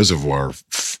like a reservoir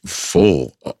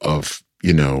full of,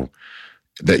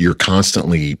 that you're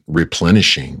constantly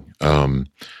replenishing. I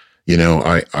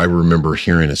remember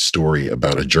hearing a story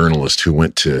about a journalist who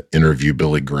went to interview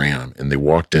Billy Graham, and they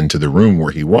walked into the room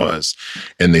where he was,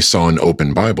 and they saw an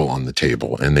open Bible on the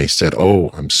table, and they said, "Oh,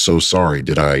 I'm so sorry.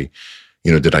 Did I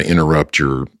interrupt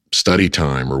your study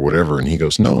time or whatever?" And he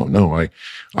goes, No,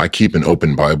 I keep an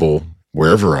open Bible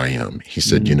wherever I am. He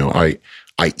said,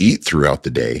 I eat throughout the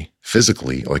day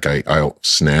physically, like I'll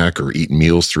snack or eat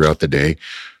meals throughout the day.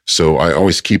 So I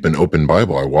always keep an open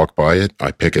Bible. I walk by it,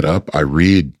 I pick it up, I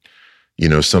read,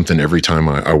 something every time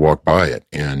I walk by it.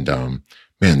 And,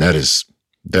 man, that's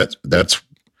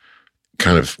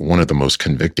kind of one of the most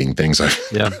convicting things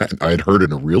I'd heard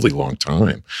in a really long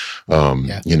time.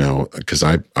 Cause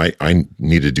I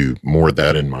need to do more of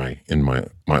that in my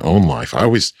own life. I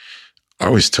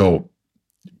always tell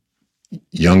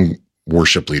young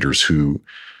worship leaders who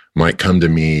might come to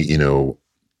me,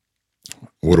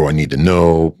 what do I need to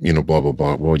know? Blah, blah,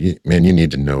 blah. Well, you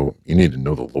need to know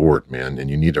the Lord, man. And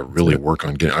you need to really work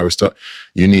on getting, I always thought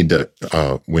you need to,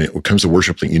 when it comes to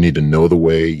worship, you need to know the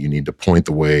way, you need to point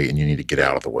the way, and you need to get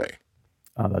out of the way.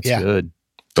 Oh, that's good.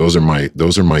 Those are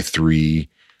my three,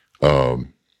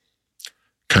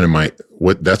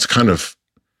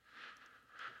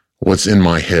 what's in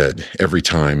my head every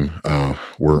time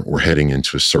we're heading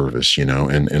into a service,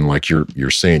 and like you're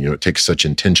saying, it takes such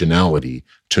intentionality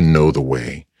to know the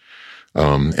way,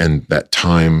 and that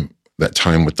time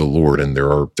with the Lord. And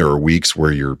there are weeks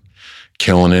where you're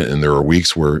killing it, and there are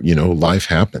weeks where life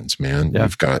happens, man.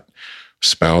 You've got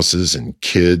spouses and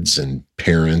kids and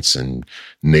parents and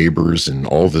neighbors and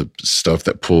all the stuff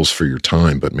that pulls for your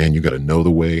time. But man, you got to know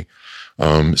the way,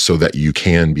 so that you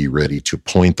can be ready to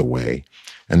point the way.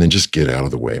 And then just get out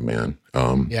of the way, man.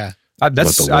 I've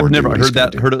never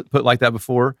heard it put like that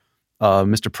before,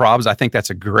 Mr. Probs. I think that's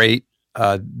a great.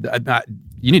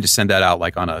 You need to send that out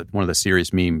like on one of the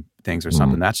serious meme things or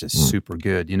something. That's just super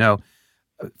good.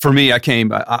 For me,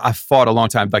 I fought a long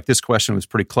time. Like, this question was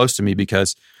pretty close to me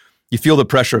because you feel the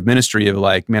pressure of ministry of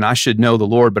like, man, I should know the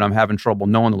Lord, but I'm having trouble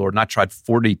knowing the Lord. And I tried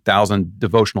 40,000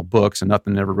 devotional books, and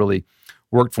nothing ever really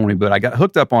worked for me. But I got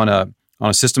hooked up on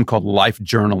a system called Life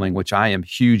Journaling, which I am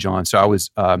huge on. So I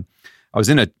was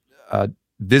in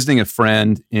visiting a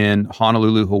friend in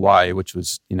Honolulu, Hawaii, which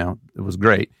was, it was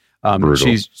great.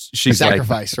 She's a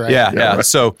sacrifice, like, right? Yeah. Right.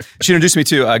 So she introduced me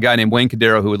to a guy named Wayne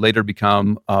Cadero, who would later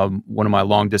become one of my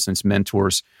long distance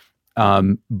mentors.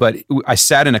 But I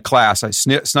sat in a class. I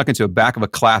snuck into the back of a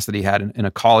class that he had in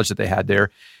a college that they had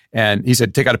there. And he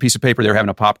said, take out a piece of paper. They were having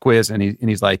a pop quiz. And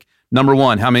he's like, number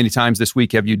one, how many times this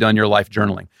week have you done your life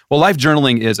journaling? Well, life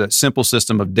journaling is a simple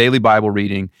system of daily Bible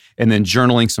reading and then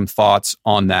journaling some thoughts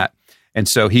on that. And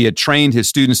so he had trained his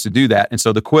students to do that. And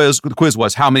so the quiz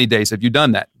was, how many days have you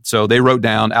done that? So they wrote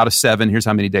down, out of 7, here's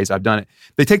how many days I've done it.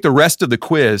 They take the rest of the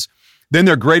quiz, then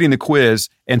they're grading the quiz,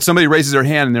 and somebody raises their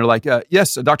hand and they're like,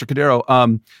 yes, Dr.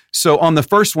 Cadero. So on the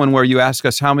first one where you ask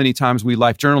us how many times we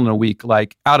life journal in a week,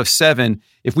 like out of 7,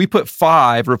 if we put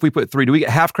 5 or if we put 3, do we get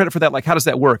half credit for that? Like, how does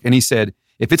that work? And he said,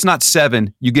 if it's not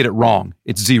 7, you get it wrong.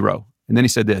 It's 0. And then he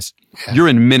said this, you're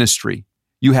in ministry.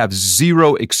 You have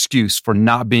 0 excuse for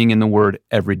not being in the Word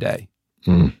every day.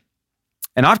 And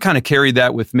I've kind of carried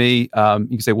that with me. You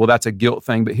can say, well, that's a guilt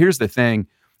thing. But here's the thing.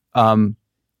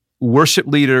 Worship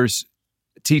leaders,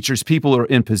 teachers, people are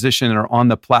in position and are on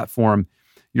the platform.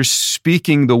 You're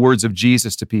speaking the words of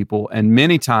Jesus to people. And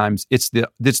many times it's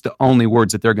the only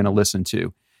words that they're going to listen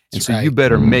to. And so you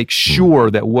better make sure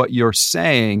that what you're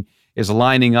saying is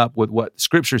lining up with what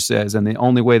Scripture says. And the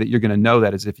only way that you're going to know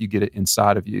that is if you get it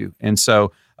inside of you. And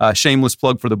so shameless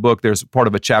plug for the book. There's part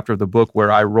of a chapter of the book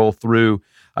where I roll through,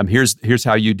 here's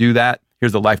how you do that.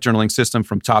 Here's the life journaling system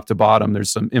from top to bottom. There's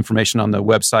some information on the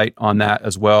website on that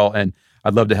as well. And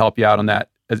I'd love to help you out on that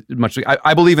as much.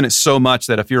 I believe in it so much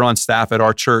that if you're on staff at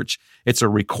our church, it's a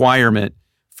requirement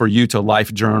for you to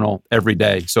life journal every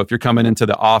day. So if you're coming into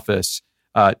the office,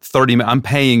 30 minutes, I'm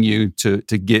paying you to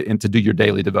get in to do your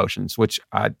daily devotions, which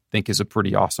I think is a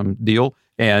pretty awesome deal.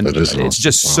 And it's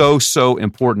just so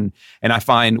important. And I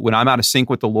find when I'm out of sync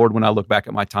with the Lord, when I look back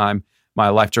at my time, my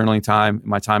life journaling time,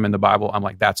 my time in the Bible, I'm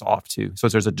like, that's off too. So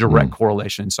there's a direct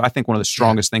correlation. So I think one of the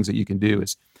strongest things that you can do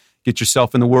is get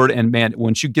yourself in the Word. And man,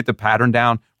 once you get the pattern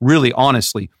down, really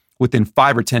honestly, within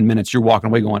 5 or 10 minutes, you're walking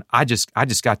away going, I just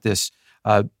got this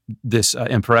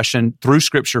impression through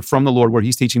Scripture from the Lord where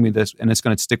He's teaching me this, and it's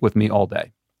going to stick with me all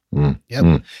day.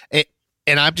 Yep.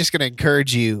 And I'm just going to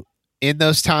encourage you in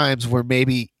those times where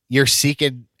maybe you're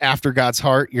seeking after God's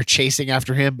heart, you're chasing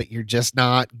after Him, but you're just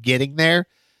not getting there.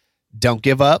 Don't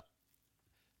give up.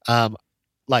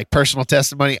 Like personal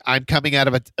testimony, I'm coming out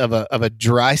of a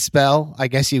dry spell. I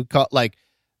guess you call it, like,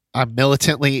 I'm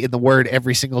militantly in the Word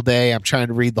every single day. I'm trying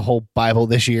to read the whole Bible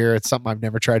this year. It's something I've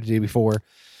never tried to do before.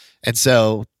 And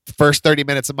so the first 30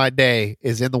 minutes of my day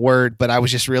is in the Word, but I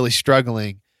was just really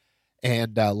struggling.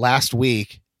 And last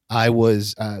week I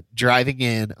was driving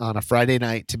in on a Friday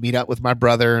night to meet up with my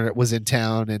brother, and it was in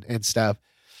town and stuff.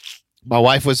 My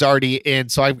wife was already in,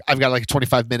 so I've got like a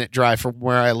 25-minute drive from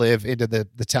where I live into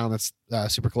the town that's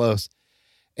super close.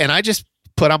 And I just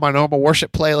put on my normal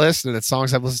worship playlist, and it's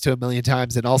songs I've listened to a million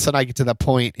times. And all of a sudden I get to the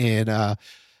point in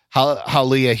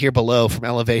Hallelujah Here Below from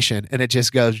Elevation, and it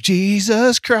just goes,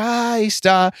 Jesus Christ,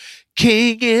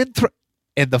 King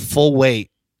and the full weight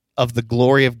of the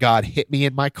glory of God hit me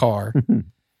in my car.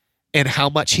 And how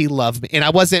much He loved me. And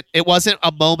it wasn't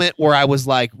a moment where I was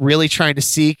like really trying to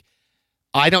seek.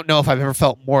 I don't know if I've ever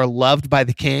felt more loved by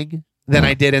the King than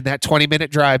I did in that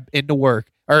 20-minute drive into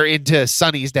work or into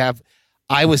Sonny's to have.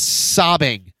 I was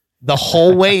sobbing the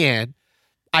whole way in.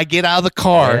 I get out of the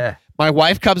car. Yeah. My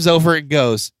wife comes over and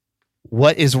goes,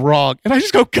 "What is wrong?" And I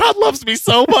just go, "God loves me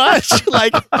so much."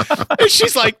 Like, and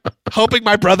she's like hoping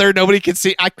my brother, nobody can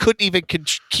see. I couldn't even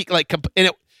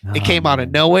it came out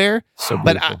of nowhere. So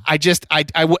but I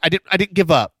didn't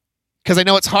give up, because I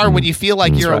know it's hard when you feel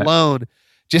like you're alone,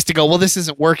 just to go, well, this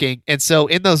isn't working. And so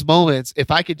in those moments, if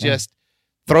I could just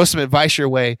throw some advice your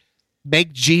way,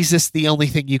 make Jesus the only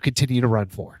thing you continue to run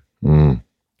for.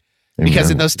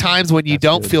 Because in those times when you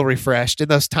don't feel refreshed, in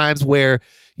those times where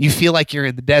you feel like you're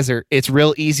in the desert, it's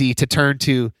real easy to turn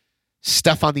to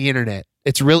stuff on the internet.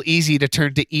 It's real easy to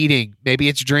turn to eating. Maybe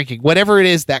it's drinking. Whatever it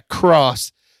is, that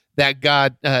cross that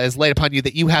God has laid upon you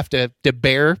that you have to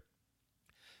bear,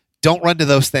 don't run to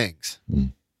those things.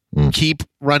 Keep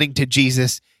running to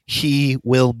Jesus. He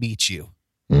will meet you.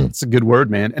 It's a good word,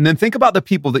 man. And then think about the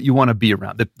people that you want to be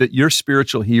around, that your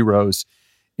spiritual heroes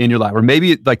in your life, or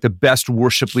maybe like the best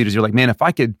worship leaders. You're like, man, if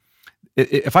I could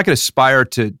aspire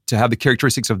to have the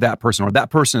characteristics of that person, or that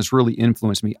person has really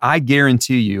influenced me, I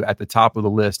guarantee you at the top of the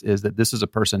list is that this is a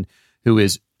person who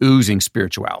is oozing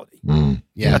spirituality.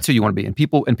 Yeah, that's who you want to be. And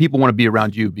people want to be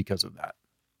around you because of that.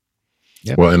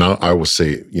 Yep. Well, and I will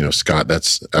say, Scott,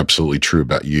 that's absolutely true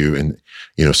about you. And,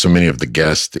 so many of the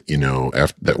guests,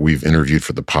 that we've interviewed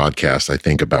for the podcast, I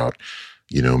think about,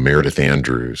 Meredith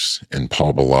Andrews and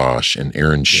Paul Balash and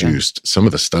Aaron Shust, some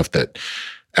of the stuff that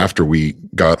after we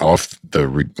got off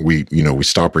we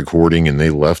stopped recording and they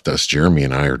left us, Jeremy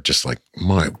and I are just like,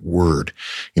 my word,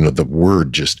 the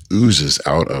word just oozes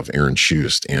out of Aaron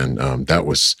Shust. And that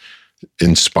was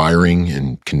inspiring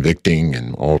and convicting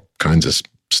and all kinds of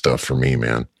stuff for me,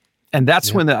 man. And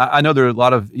that's when I know there are a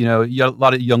lot of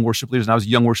young worship leaders, and I was a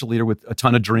young worship leader with a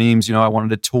ton of dreams. I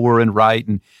wanted to tour and write,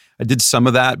 and I did some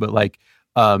of that, but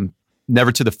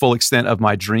never to the full extent of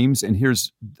my dreams. And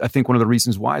here's, I think, one of the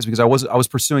reasons why is because I was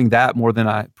pursuing that more than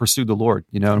I pursued the Lord.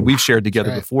 And we've shared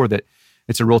together before that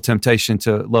it's a real temptation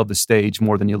to love the stage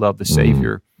more than you love the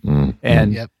Savior.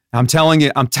 And I'm telling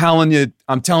you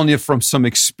from some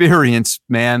experience,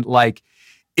 man, like,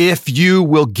 if you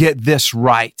will get this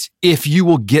right, He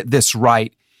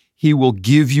will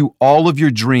give you all of your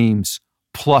dreams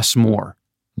plus more.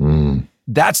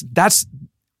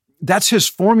 That's His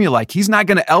formula. Like, He's not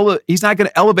going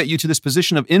to elevate you to this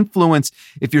position of influence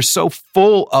if you're so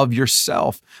full of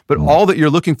yourself. But all that you're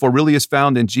looking for really is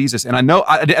found in Jesus. And I know,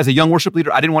 as a young worship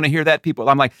leader, I didn't want to hear that.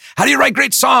 I'm like, how do you write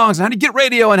great songs? And how do you get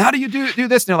radio? And how do you do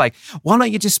this? And they're like, why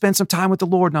don't you just spend some time with the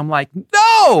Lord? And I'm like,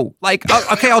 no. Like,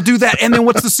 okay, I'll do that. And then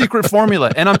what's the secret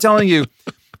formula? And I'm telling you,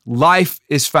 life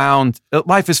is found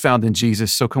in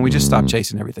Jesus. So can we just stop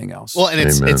chasing everything else? Well, and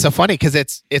it's so funny because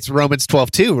it's Romans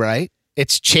 12:2, right?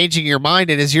 It's changing your mind,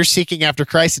 and as you're seeking after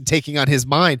Christ and taking on His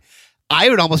mind, I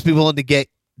would almost be willing to get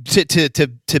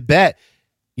to bet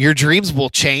your dreams will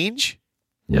change.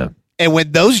 Yeah. And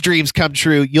when those dreams come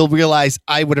true, you'll realize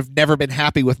I would have never been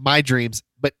happy with my dreams,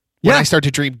 but when I start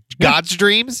to dream God's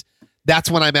dreams,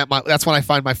 that's when that's when I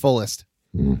find my fullest.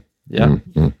 Yeah.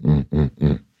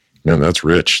 Man, that's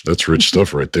rich. That's rich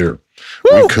stuff right there.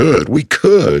 We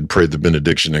could pray the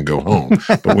benediction and go home,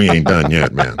 but we ain't done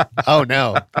yet, man. Oh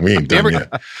no, we ain't done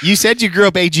yet. You said you grew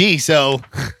up AG, so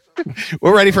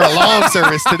We're ready for a long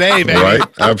service today, baby. Right?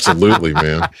 Absolutely,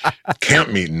 man. Camp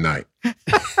meeting night.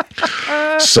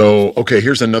 So, okay,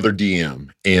 here's another DM,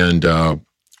 and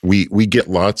we get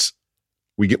lots.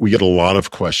 We get a lot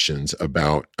of questions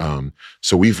about.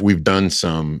 So we've done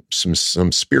some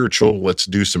spiritual. Let's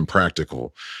do some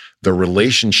practical. The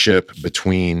relationship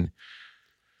between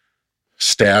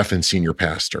staff and senior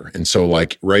pastor, and so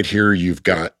like right here, you've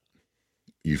got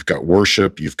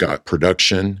worship, you've got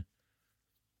production,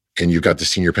 and you've got the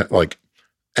senior like.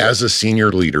 As a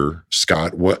senior leader,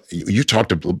 Scott, what you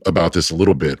talked about this a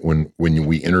little bit when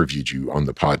we interviewed you on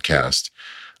the podcast,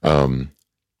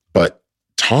 but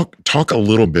talk a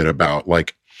little bit about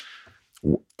like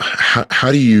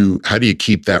how do you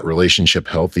keep that relationship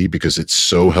healthy, because it's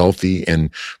so healthy, and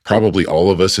probably all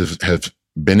of us have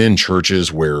been in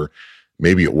churches where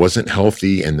maybe it wasn't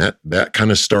healthy, and that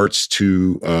kind of starts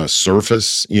to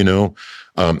surface, you know.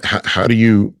 How do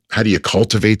you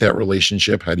cultivate that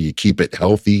relationship? How do you keep it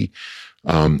healthy?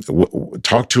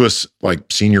 Talk to us like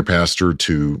senior pastor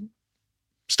to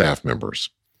staff members.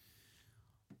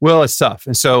 Well, it's tough.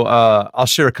 And so I'll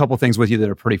share a couple things with you that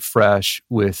are pretty fresh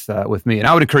with me. And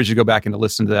I would encourage you to go back and to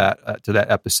listen to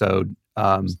that episode,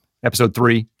 episode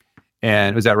 3.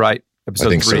 And was that right? Episode 3.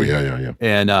 I think so. Yeah.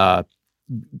 And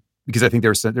because I think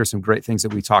there's some great things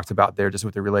that we talked about there just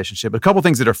with the relationship. But a couple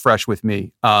things that are fresh with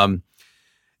me.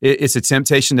 It's a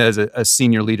temptation as a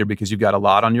senior leader, because you've got a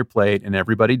lot on your plate, and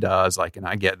everybody does, like, and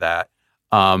I get that.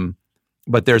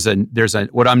 But there's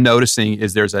what I'm noticing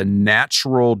is there's a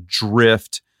natural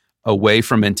drift away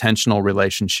from intentional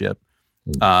relationship.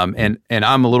 And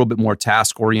I'm a little bit more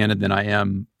task oriented than I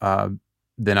am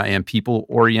than people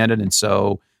oriented. And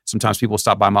so sometimes people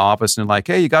stop by my office and like,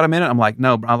 hey, you got a minute? I'm like,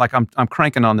 no, I'm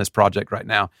cranking on this project right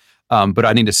now. But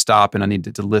I need to stop and I need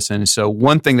to listen. So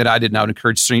one thing that I did, and I would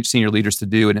encourage senior leaders to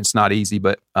do, and it's not easy,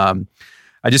 but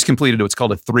I just completed what's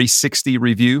called a 360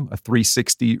 review,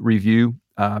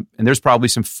 and there's probably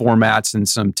some formats and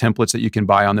some templates that you can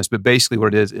buy on this. But basically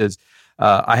what it is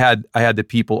I had the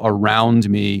people around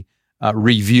me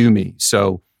review me.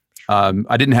 So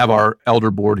I didn't have our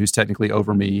elder board, who's technically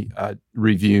over me,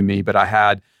 review me, but I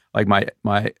had like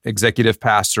my executive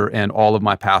pastor and all of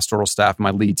my pastoral staff,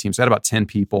 my lead team. So I had about 10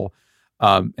 people.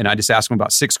 And I just asked them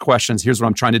about 6 questions. Here's what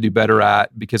I'm trying to do better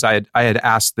at, because I had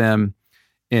asked them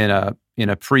in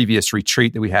a previous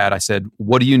retreat that we had. I said,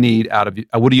 what do you need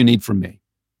what do you need from me?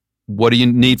 What do you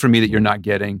need from me that you're not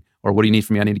getting? Or what do you need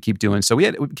from me I need to keep doing? So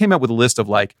we came up with a list of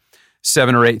like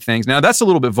 7 or 8 things. Now that's a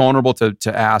little bit vulnerable to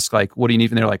ask, like, what do you need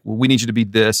from there? Like, well, we need you to be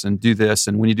this and do this.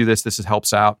 And when you do this, this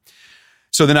helps out.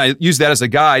 So then I used that as a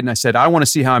guide, and I said, I want to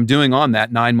see how I'm doing on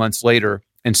that 9 months later.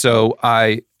 And so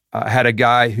I had a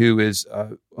guy who is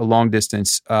a long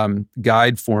distance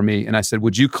guide for me, and I said,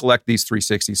 would you collect these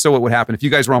 360s? So what would happen if you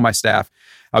guys were on my staff?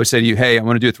 I would say to you, hey, I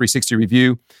want to do a 360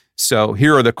 review. So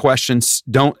here are the questions.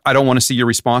 I don't want to see your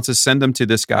responses. Send them to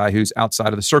this guy who's outside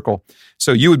of the circle.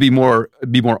 So you would be more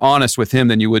honest with him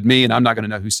than you would me, and I'm not going to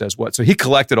know who says what. So he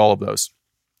collected all of those.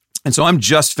 And so I'm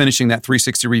just finishing that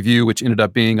 360 review, which ended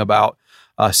up being about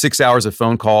 6 hours of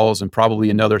phone calls and probably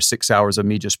another 6 hours of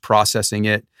me just processing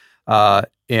it.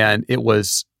 And it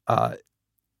was,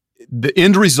 the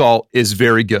end result is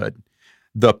very good.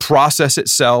 The process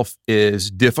itself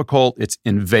is difficult. It's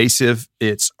invasive.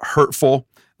 It's hurtful.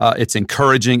 It's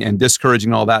encouraging and discouraging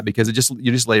and all that, because you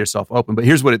just lay yourself open. But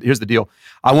here's the deal.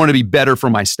 I want to be better for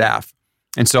my staff.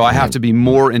 And so I have to be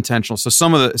more intentional. So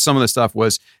some of the stuff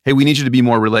was, hey, we need you to be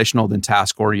more relational than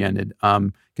task oriented,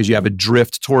 because you have a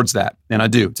drift towards that. And I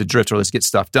do. It's a drift toward, let's get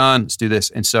stuff done. Let's do this.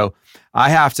 And so I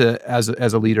have to, as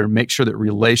a leader, make sure that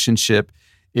relationship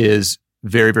is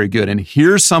very, very good. And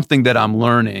here's something that I'm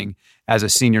learning as a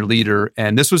senior leader.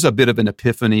 And this was a bit of an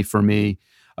epiphany for me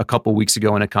a couple weeks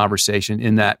ago in a conversation,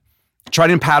 in that try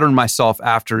to pattern myself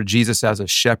after Jesus as a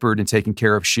shepherd and taking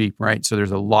care of sheep, right? So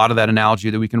there's a lot of that analogy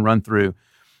that we can run through.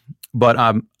 But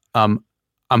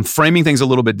I'm framing things a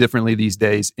little bit differently these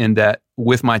days, in that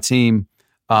with my team,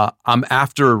 I'm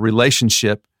after a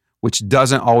relationship, which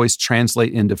doesn't always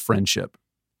translate into friendship.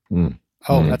 Oh,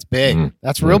 that's big.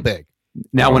 That's real big.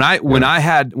 Now, when I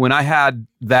had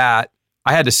that,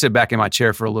 I had to sit back in my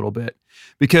chair for a little bit,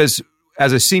 because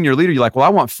as a senior leader, you're like, well, I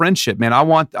want friendship, man.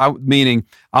 Meaning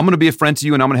I'm going to be a friend to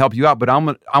you and I'm going to help you out, but I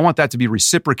want that to be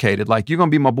reciprocated. Like, you're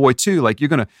going to be my boy too. Like, you're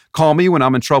going to call me when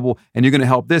I'm in trouble and you're going to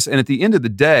help this. And at the end of the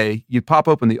day, you pop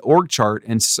open the org chart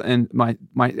and my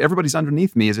everybody's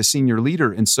underneath me as a senior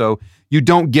leader. And so you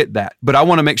don't get that, but I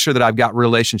want to make sure that I've got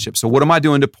relationships. So what am I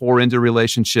doing to pour into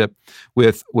relationship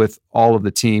with all of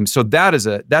the team? So that's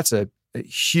a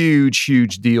huge,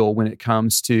 huge deal when it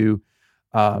comes to,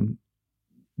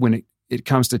 it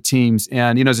comes to teams.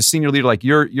 And, as a senior leader, like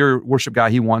your worship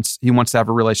guy, he wants to have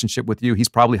a relationship with you. He's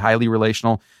probably highly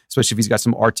relational, especially if he's got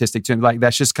some artistic to him. Like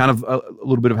that's just kind of a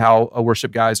little bit of how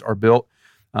worship guys are built.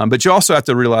 But you also have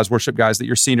to realize, worship guys, that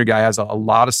your senior guy has a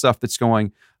lot of stuff that's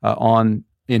going on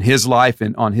in his life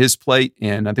and on his plate.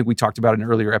 And I think we talked about it in an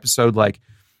earlier episode, like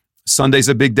Sunday's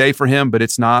a big day for him, but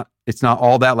it's not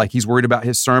all that. Like he's worried about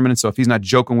his sermon. And so if he's not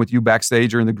joking with you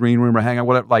backstage or in the green room or hanging out,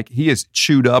 whatever, like he is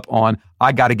chewed up on,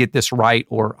 I got to get this right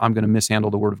or I'm going to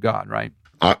mishandle the word of God. Right.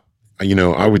 I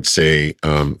would say,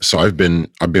 so I've been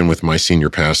with my senior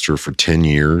pastor for 10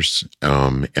 years.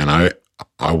 And I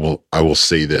will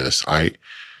say this, I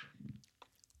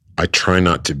try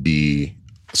not to be,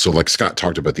 so like Scott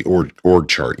talked about the org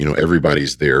chart,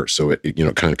 everybody's there. So it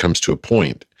kind of comes to a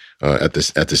point at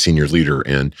the senior leader.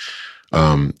 And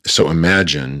so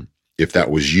imagine if that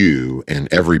was you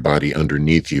and everybody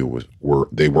underneath you were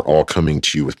all coming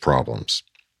to you with problems.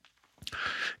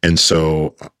 And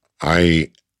so I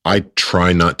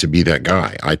try not to be that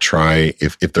guy. I try,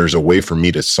 if there's a way for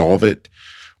me to solve it,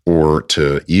 or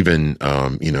to even,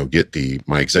 get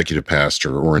my executive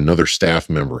pastor or another staff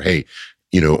member, hey,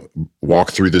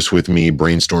 walk through this with me,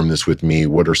 brainstorm this with me.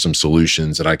 What are some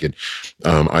solutions that I could,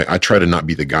 I try to not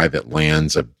be the guy that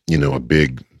lands a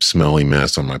big smelly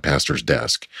mess on my pastor's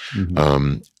desk.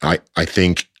 Mm-hmm. I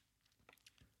think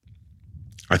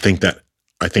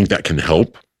that can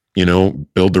help,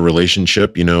 build the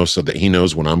relationship, so that he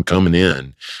knows when I'm coming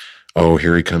in, oh,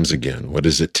 here he comes again. What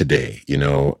is it today?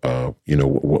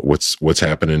 What's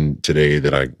happening today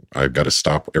that I've got to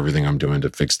stop everything I'm doing to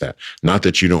fix that. Not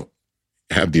that you don't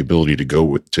have the ability to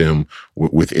go to him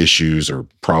with issues or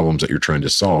problems that you're trying to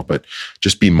solve, but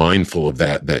just be mindful of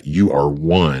that you are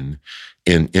one.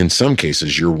 In some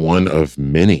cases, you're one of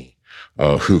many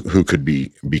who could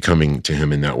be coming to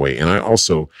him in that way. And I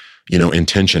also,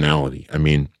 intentionality. I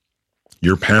mean,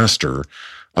 your pastor,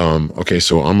 okay,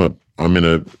 so I'm in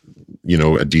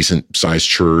a decent sized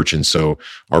church. And so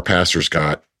our pastor's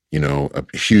got,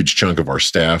 a huge chunk of our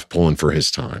staff pulling for his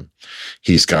time.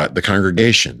 He's got the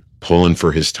congregation pulling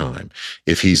for his time.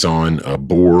 If he's on a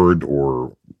board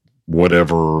or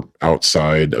whatever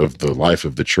outside of the life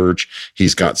of the church,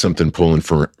 he's got something pulling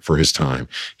for his time.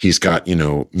 He's got,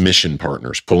 mission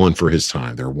partners pulling for his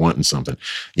time. They're wanting something.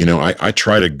 I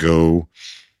try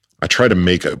to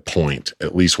make a point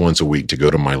at least once a week to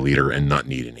go to my leader and not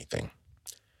need anything.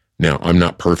 Now, I'm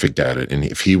not perfect at it. And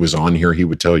if he was on here, he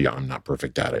would tell you I'm not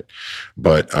perfect at it.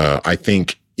 But I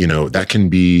think, that can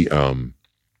be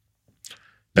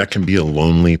a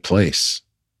lonely place,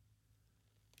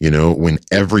 when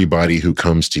everybody who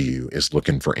comes to you is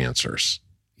looking for answers.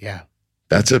 Yeah.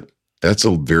 That's a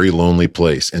very lonely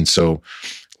place. And so,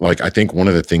 like, I think one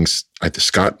of the things,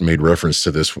 Scott made reference to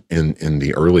this in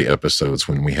the early episodes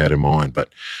when we had him on, but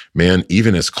man,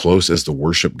 even as close as the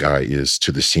worship guy is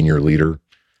to the senior leader,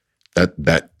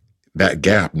 that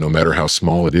gap, no matter how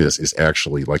small it is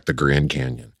actually like the Grand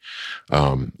Canyon.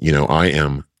 I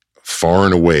am far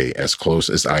and away as close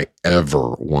as I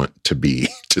ever want to be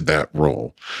to that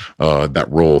role,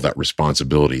 that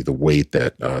responsibility, the weight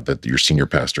that your senior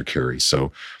pastor carries.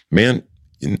 So, man,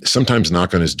 sometimes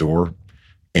knock on his door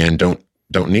and don't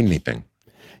need anything.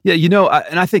 Yeah,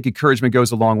 and I think encouragement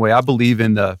goes a long way. I believe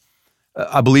in the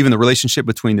relationship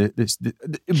between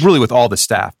really with all the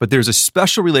staff, but there's a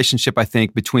special relationship, I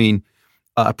think, between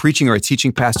a preaching or a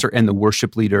teaching pastor and the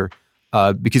worship leader,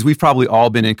 because we've probably all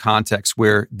been in contexts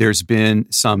where there's been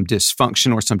some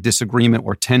dysfunction or some disagreement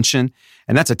or tension,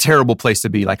 and that's a terrible place to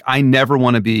be. Like, I never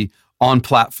want to be on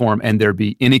platform and there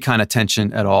be any kind of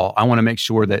tension at all. I want to make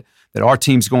sure that our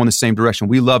team's going the same direction.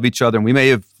 We love each other, and we may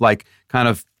have like kind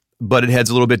of butted heads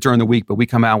a little bit during the week, but we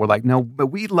come out and we're like, no, but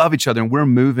we love each other and we're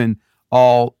moving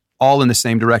all in the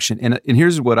same direction. And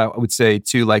here's what I would say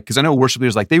too, like, because I know worship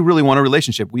leaders, like, they really want a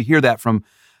relationship. We hear that from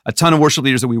a ton of worship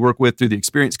leaders that we work with through the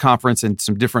Experience Conference and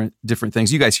some different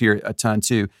things. You guys hear it a ton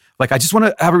too. Like, I just want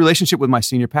to have a relationship with my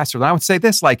senior pastor. And I would say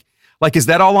this, like, is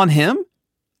that all on him?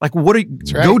 Like, what are you,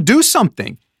 right. Go do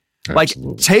something.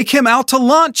 Absolutely. Like, take him out to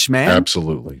lunch, man.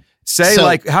 Absolutely. Say,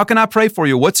 like, how can I pray for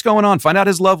you? What's going on? Find out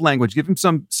his love language. Give him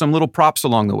some little props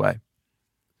along the way.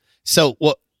 So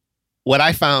what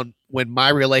I found when my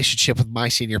relationship with my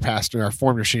senior pastor, our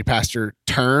former senior pastor,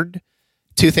 turned,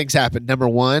 two things happened. Number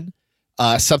one,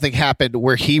 something happened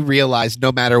where he realized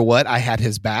no matter what, I had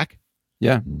his back.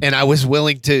 Yeah. And I was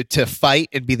willing to fight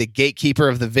and be the gatekeeper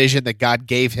of the vision that God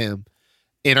gave him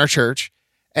in our church.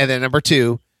 And then number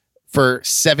two, for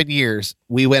 7 years,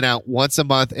 we went out once a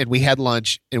month and we had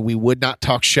lunch and we would not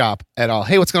talk shop at all.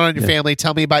 Hey, what's going on in your family?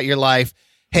 Tell me about your life.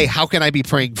 Hey, how can I be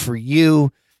praying for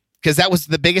you? because that was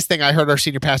the biggest thing I heard our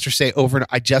senior pastor say over and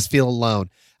I just feel alone.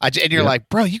 And you're like,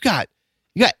 bro, you got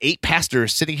 8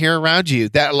 pastors sitting here around you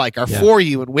that like are for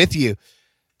you and with you.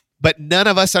 But none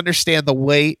of us understand the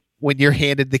weight when you're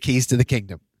handed the keys to the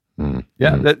kingdom.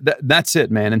 Yeah, that's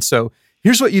it, man. And so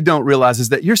here's what you don't realize is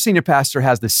that your senior pastor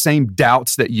has the same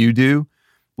doubts that you do.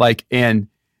 Like, and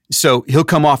so he'll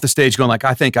come off the stage going like,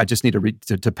 I think I just need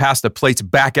to pass the plates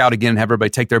back out again and have everybody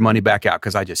take their money back out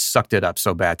because I just sucked it up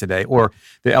so bad today. Or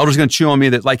the elder's going to chew on me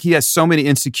that like he has so many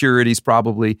insecurities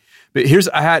probably. But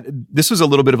this was a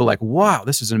little bit of a like, wow,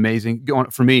 this is amazing.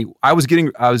 For me, I was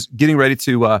getting ready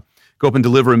to go up and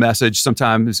deliver a message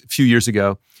sometime a few years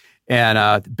ago.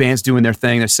 And the band's doing their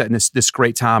thing. They're setting this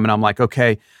great time. And I'm like,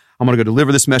 okay, I'm going to go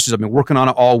deliver this message. I've been working on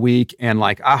it all week. And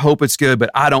like, I hope it's good,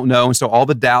 but I don't know. And so all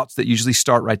the doubts that usually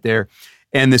start right there.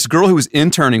 And this girl who was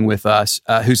interning with us,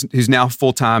 who's now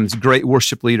full-time, is a great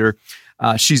worship leader.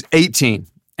 She's 18.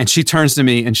 And she turns to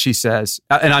me and she says,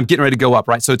 and I'm getting ready to go up,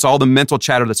 right? So it's all the mental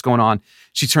chatter that's going on.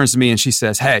 She turns to me and she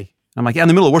says, hey. I'm like, yeah, in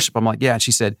the middle of worship. I'm like, yeah. And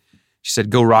she said,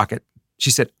 go rock it. She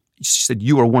said,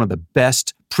 you are one of the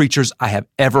best preachers I have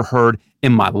ever heard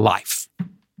in my life.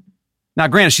 Now,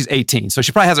 granted, she's 18, so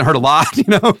she probably hasn't heard a lot,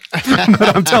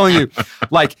 but I'm telling you,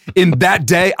 like in that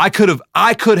day, I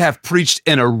could have preached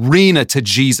an arena to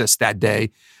Jesus that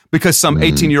day because some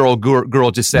 18-year-old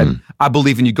girl just said, I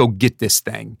believe in you, go get this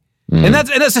thing. And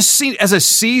as a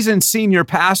seasoned senior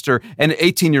pastor and an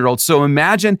 18-year-old, so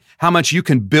imagine how much you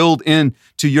can build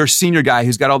into your senior guy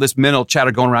who's got all this mental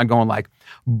chatter going around going like,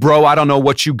 bro, I don't know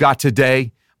what you got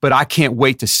today, but I can't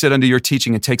wait to sit under your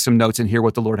teaching and take some notes and hear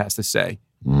what the Lord has to say.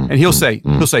 And he'll say,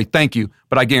 thank you,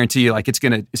 but I guarantee you, like it's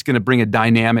gonna bring a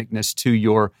dynamicness to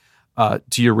your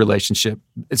relationship.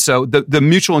 And so the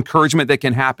mutual encouragement that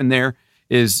can happen there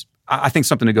is, I think,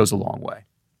 something that goes a long way.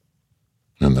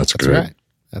 And that's good. Right.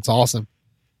 That's awesome.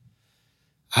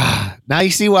 Now you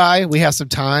see why we have some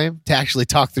time to actually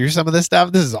talk through some of this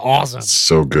stuff. This is awesome.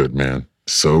 So good, man.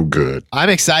 So good. I'm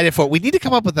excited for it. We need to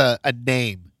come up with a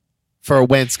name for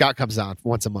when Scott comes on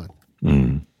once a month.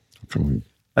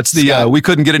 That's the we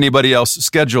couldn't get anybody else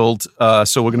scheduled,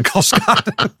 so we're going to call Scott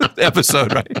the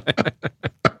episode, right?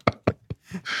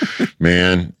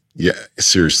 Man, yeah,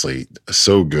 seriously,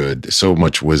 so good, so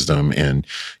much wisdom, and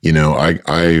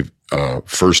I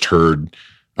first heard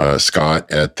Scott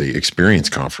at the Experience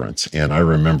Conference, and I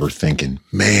remember thinking,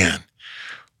 man,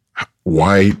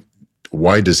 why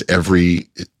does every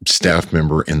staff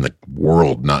member in the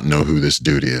world not know who this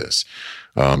dude is?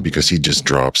 Because he just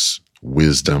drops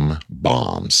wisdom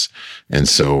bombs. And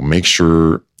so make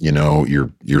sure,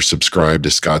 you're subscribed to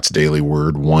Scott's Daily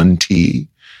Word, 1T,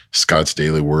 Scott's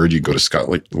Daily Word. You go to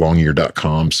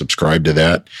scottlongyear.com, subscribe to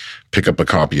that, pick up a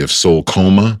copy of Soul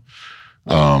Coma.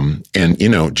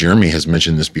 And Jeremy has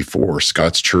mentioned this before.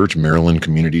 Scott's Church, Maryland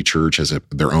Community Church, has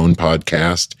their own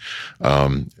podcast.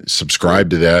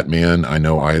 Subscribe to that, man. I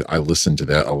know I listen to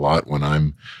that a lot when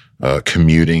I'm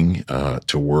commuting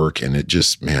to work, and it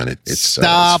just, man, it's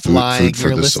stop food, lying. Food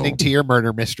You're listening to your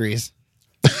murder mysteries.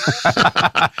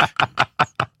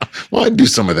 Well, I do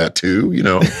some of that too,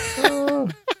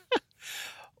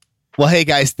 Well, hey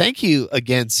guys, thank you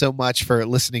again so much for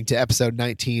listening to episode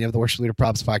 19 of the Worship Leader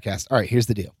Probs podcast. All right, here's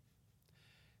the deal.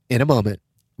 In a moment,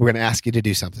 we're going to ask you to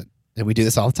do something. And we do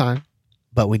this all the time,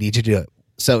 but we need you to do it.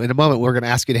 So in a moment, we're going to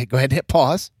ask you to go ahead and hit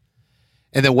pause.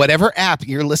 And then whatever app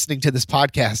you're listening to this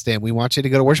podcast in, we want you to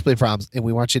go to Worship Leader Probs and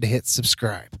we want you to hit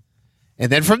subscribe.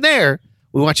 And then from there,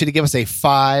 we want you to give us a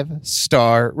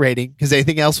 5-star rating because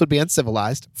anything else would be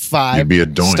uncivilized. 5 You'd be a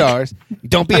doink. Stars.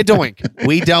 Don't be a doink.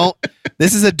 We don't.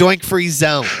 This is a doink-free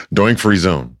zone. Doink-free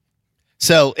zone.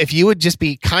 So if you would just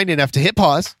be kind enough to hit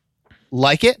pause,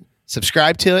 like it,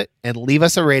 subscribe to it, and leave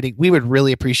us a rating, we would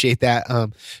really appreciate that.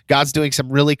 God's doing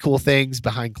some really cool things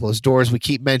behind closed doors. We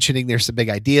keep mentioning there's some big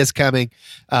ideas coming.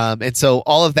 And so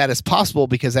all of that is possible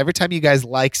because every time you guys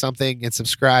like something and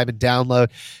subscribe and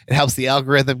download, it helps the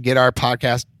algorithm get our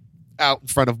podcast out in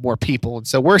front of more people. And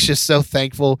so we're just so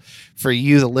thankful for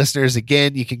you, the listeners.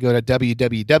 Again, you can go to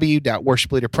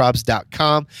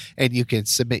www.worshipleaderprobs.com and you can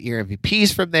submit your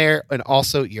MVPs from there and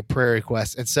also your prayer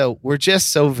requests. And so we're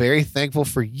just so very thankful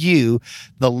for you,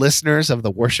 the listeners of the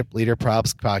Worship Leader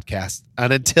Probs podcast.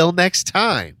 And until next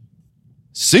time,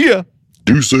 see ya.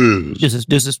 Deuces.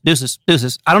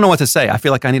 Deuces. I don't know what to say. I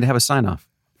feel like I need to have a sign off.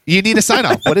 You need a sign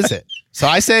off. What is it? So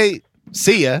I say,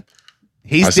 see ya.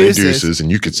 I say deuces,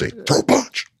 and you could say throw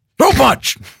punch. Throw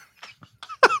punch.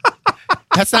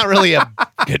 That's not really a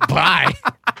goodbye.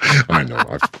 I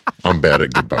know. I'm bad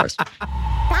at goodbyes.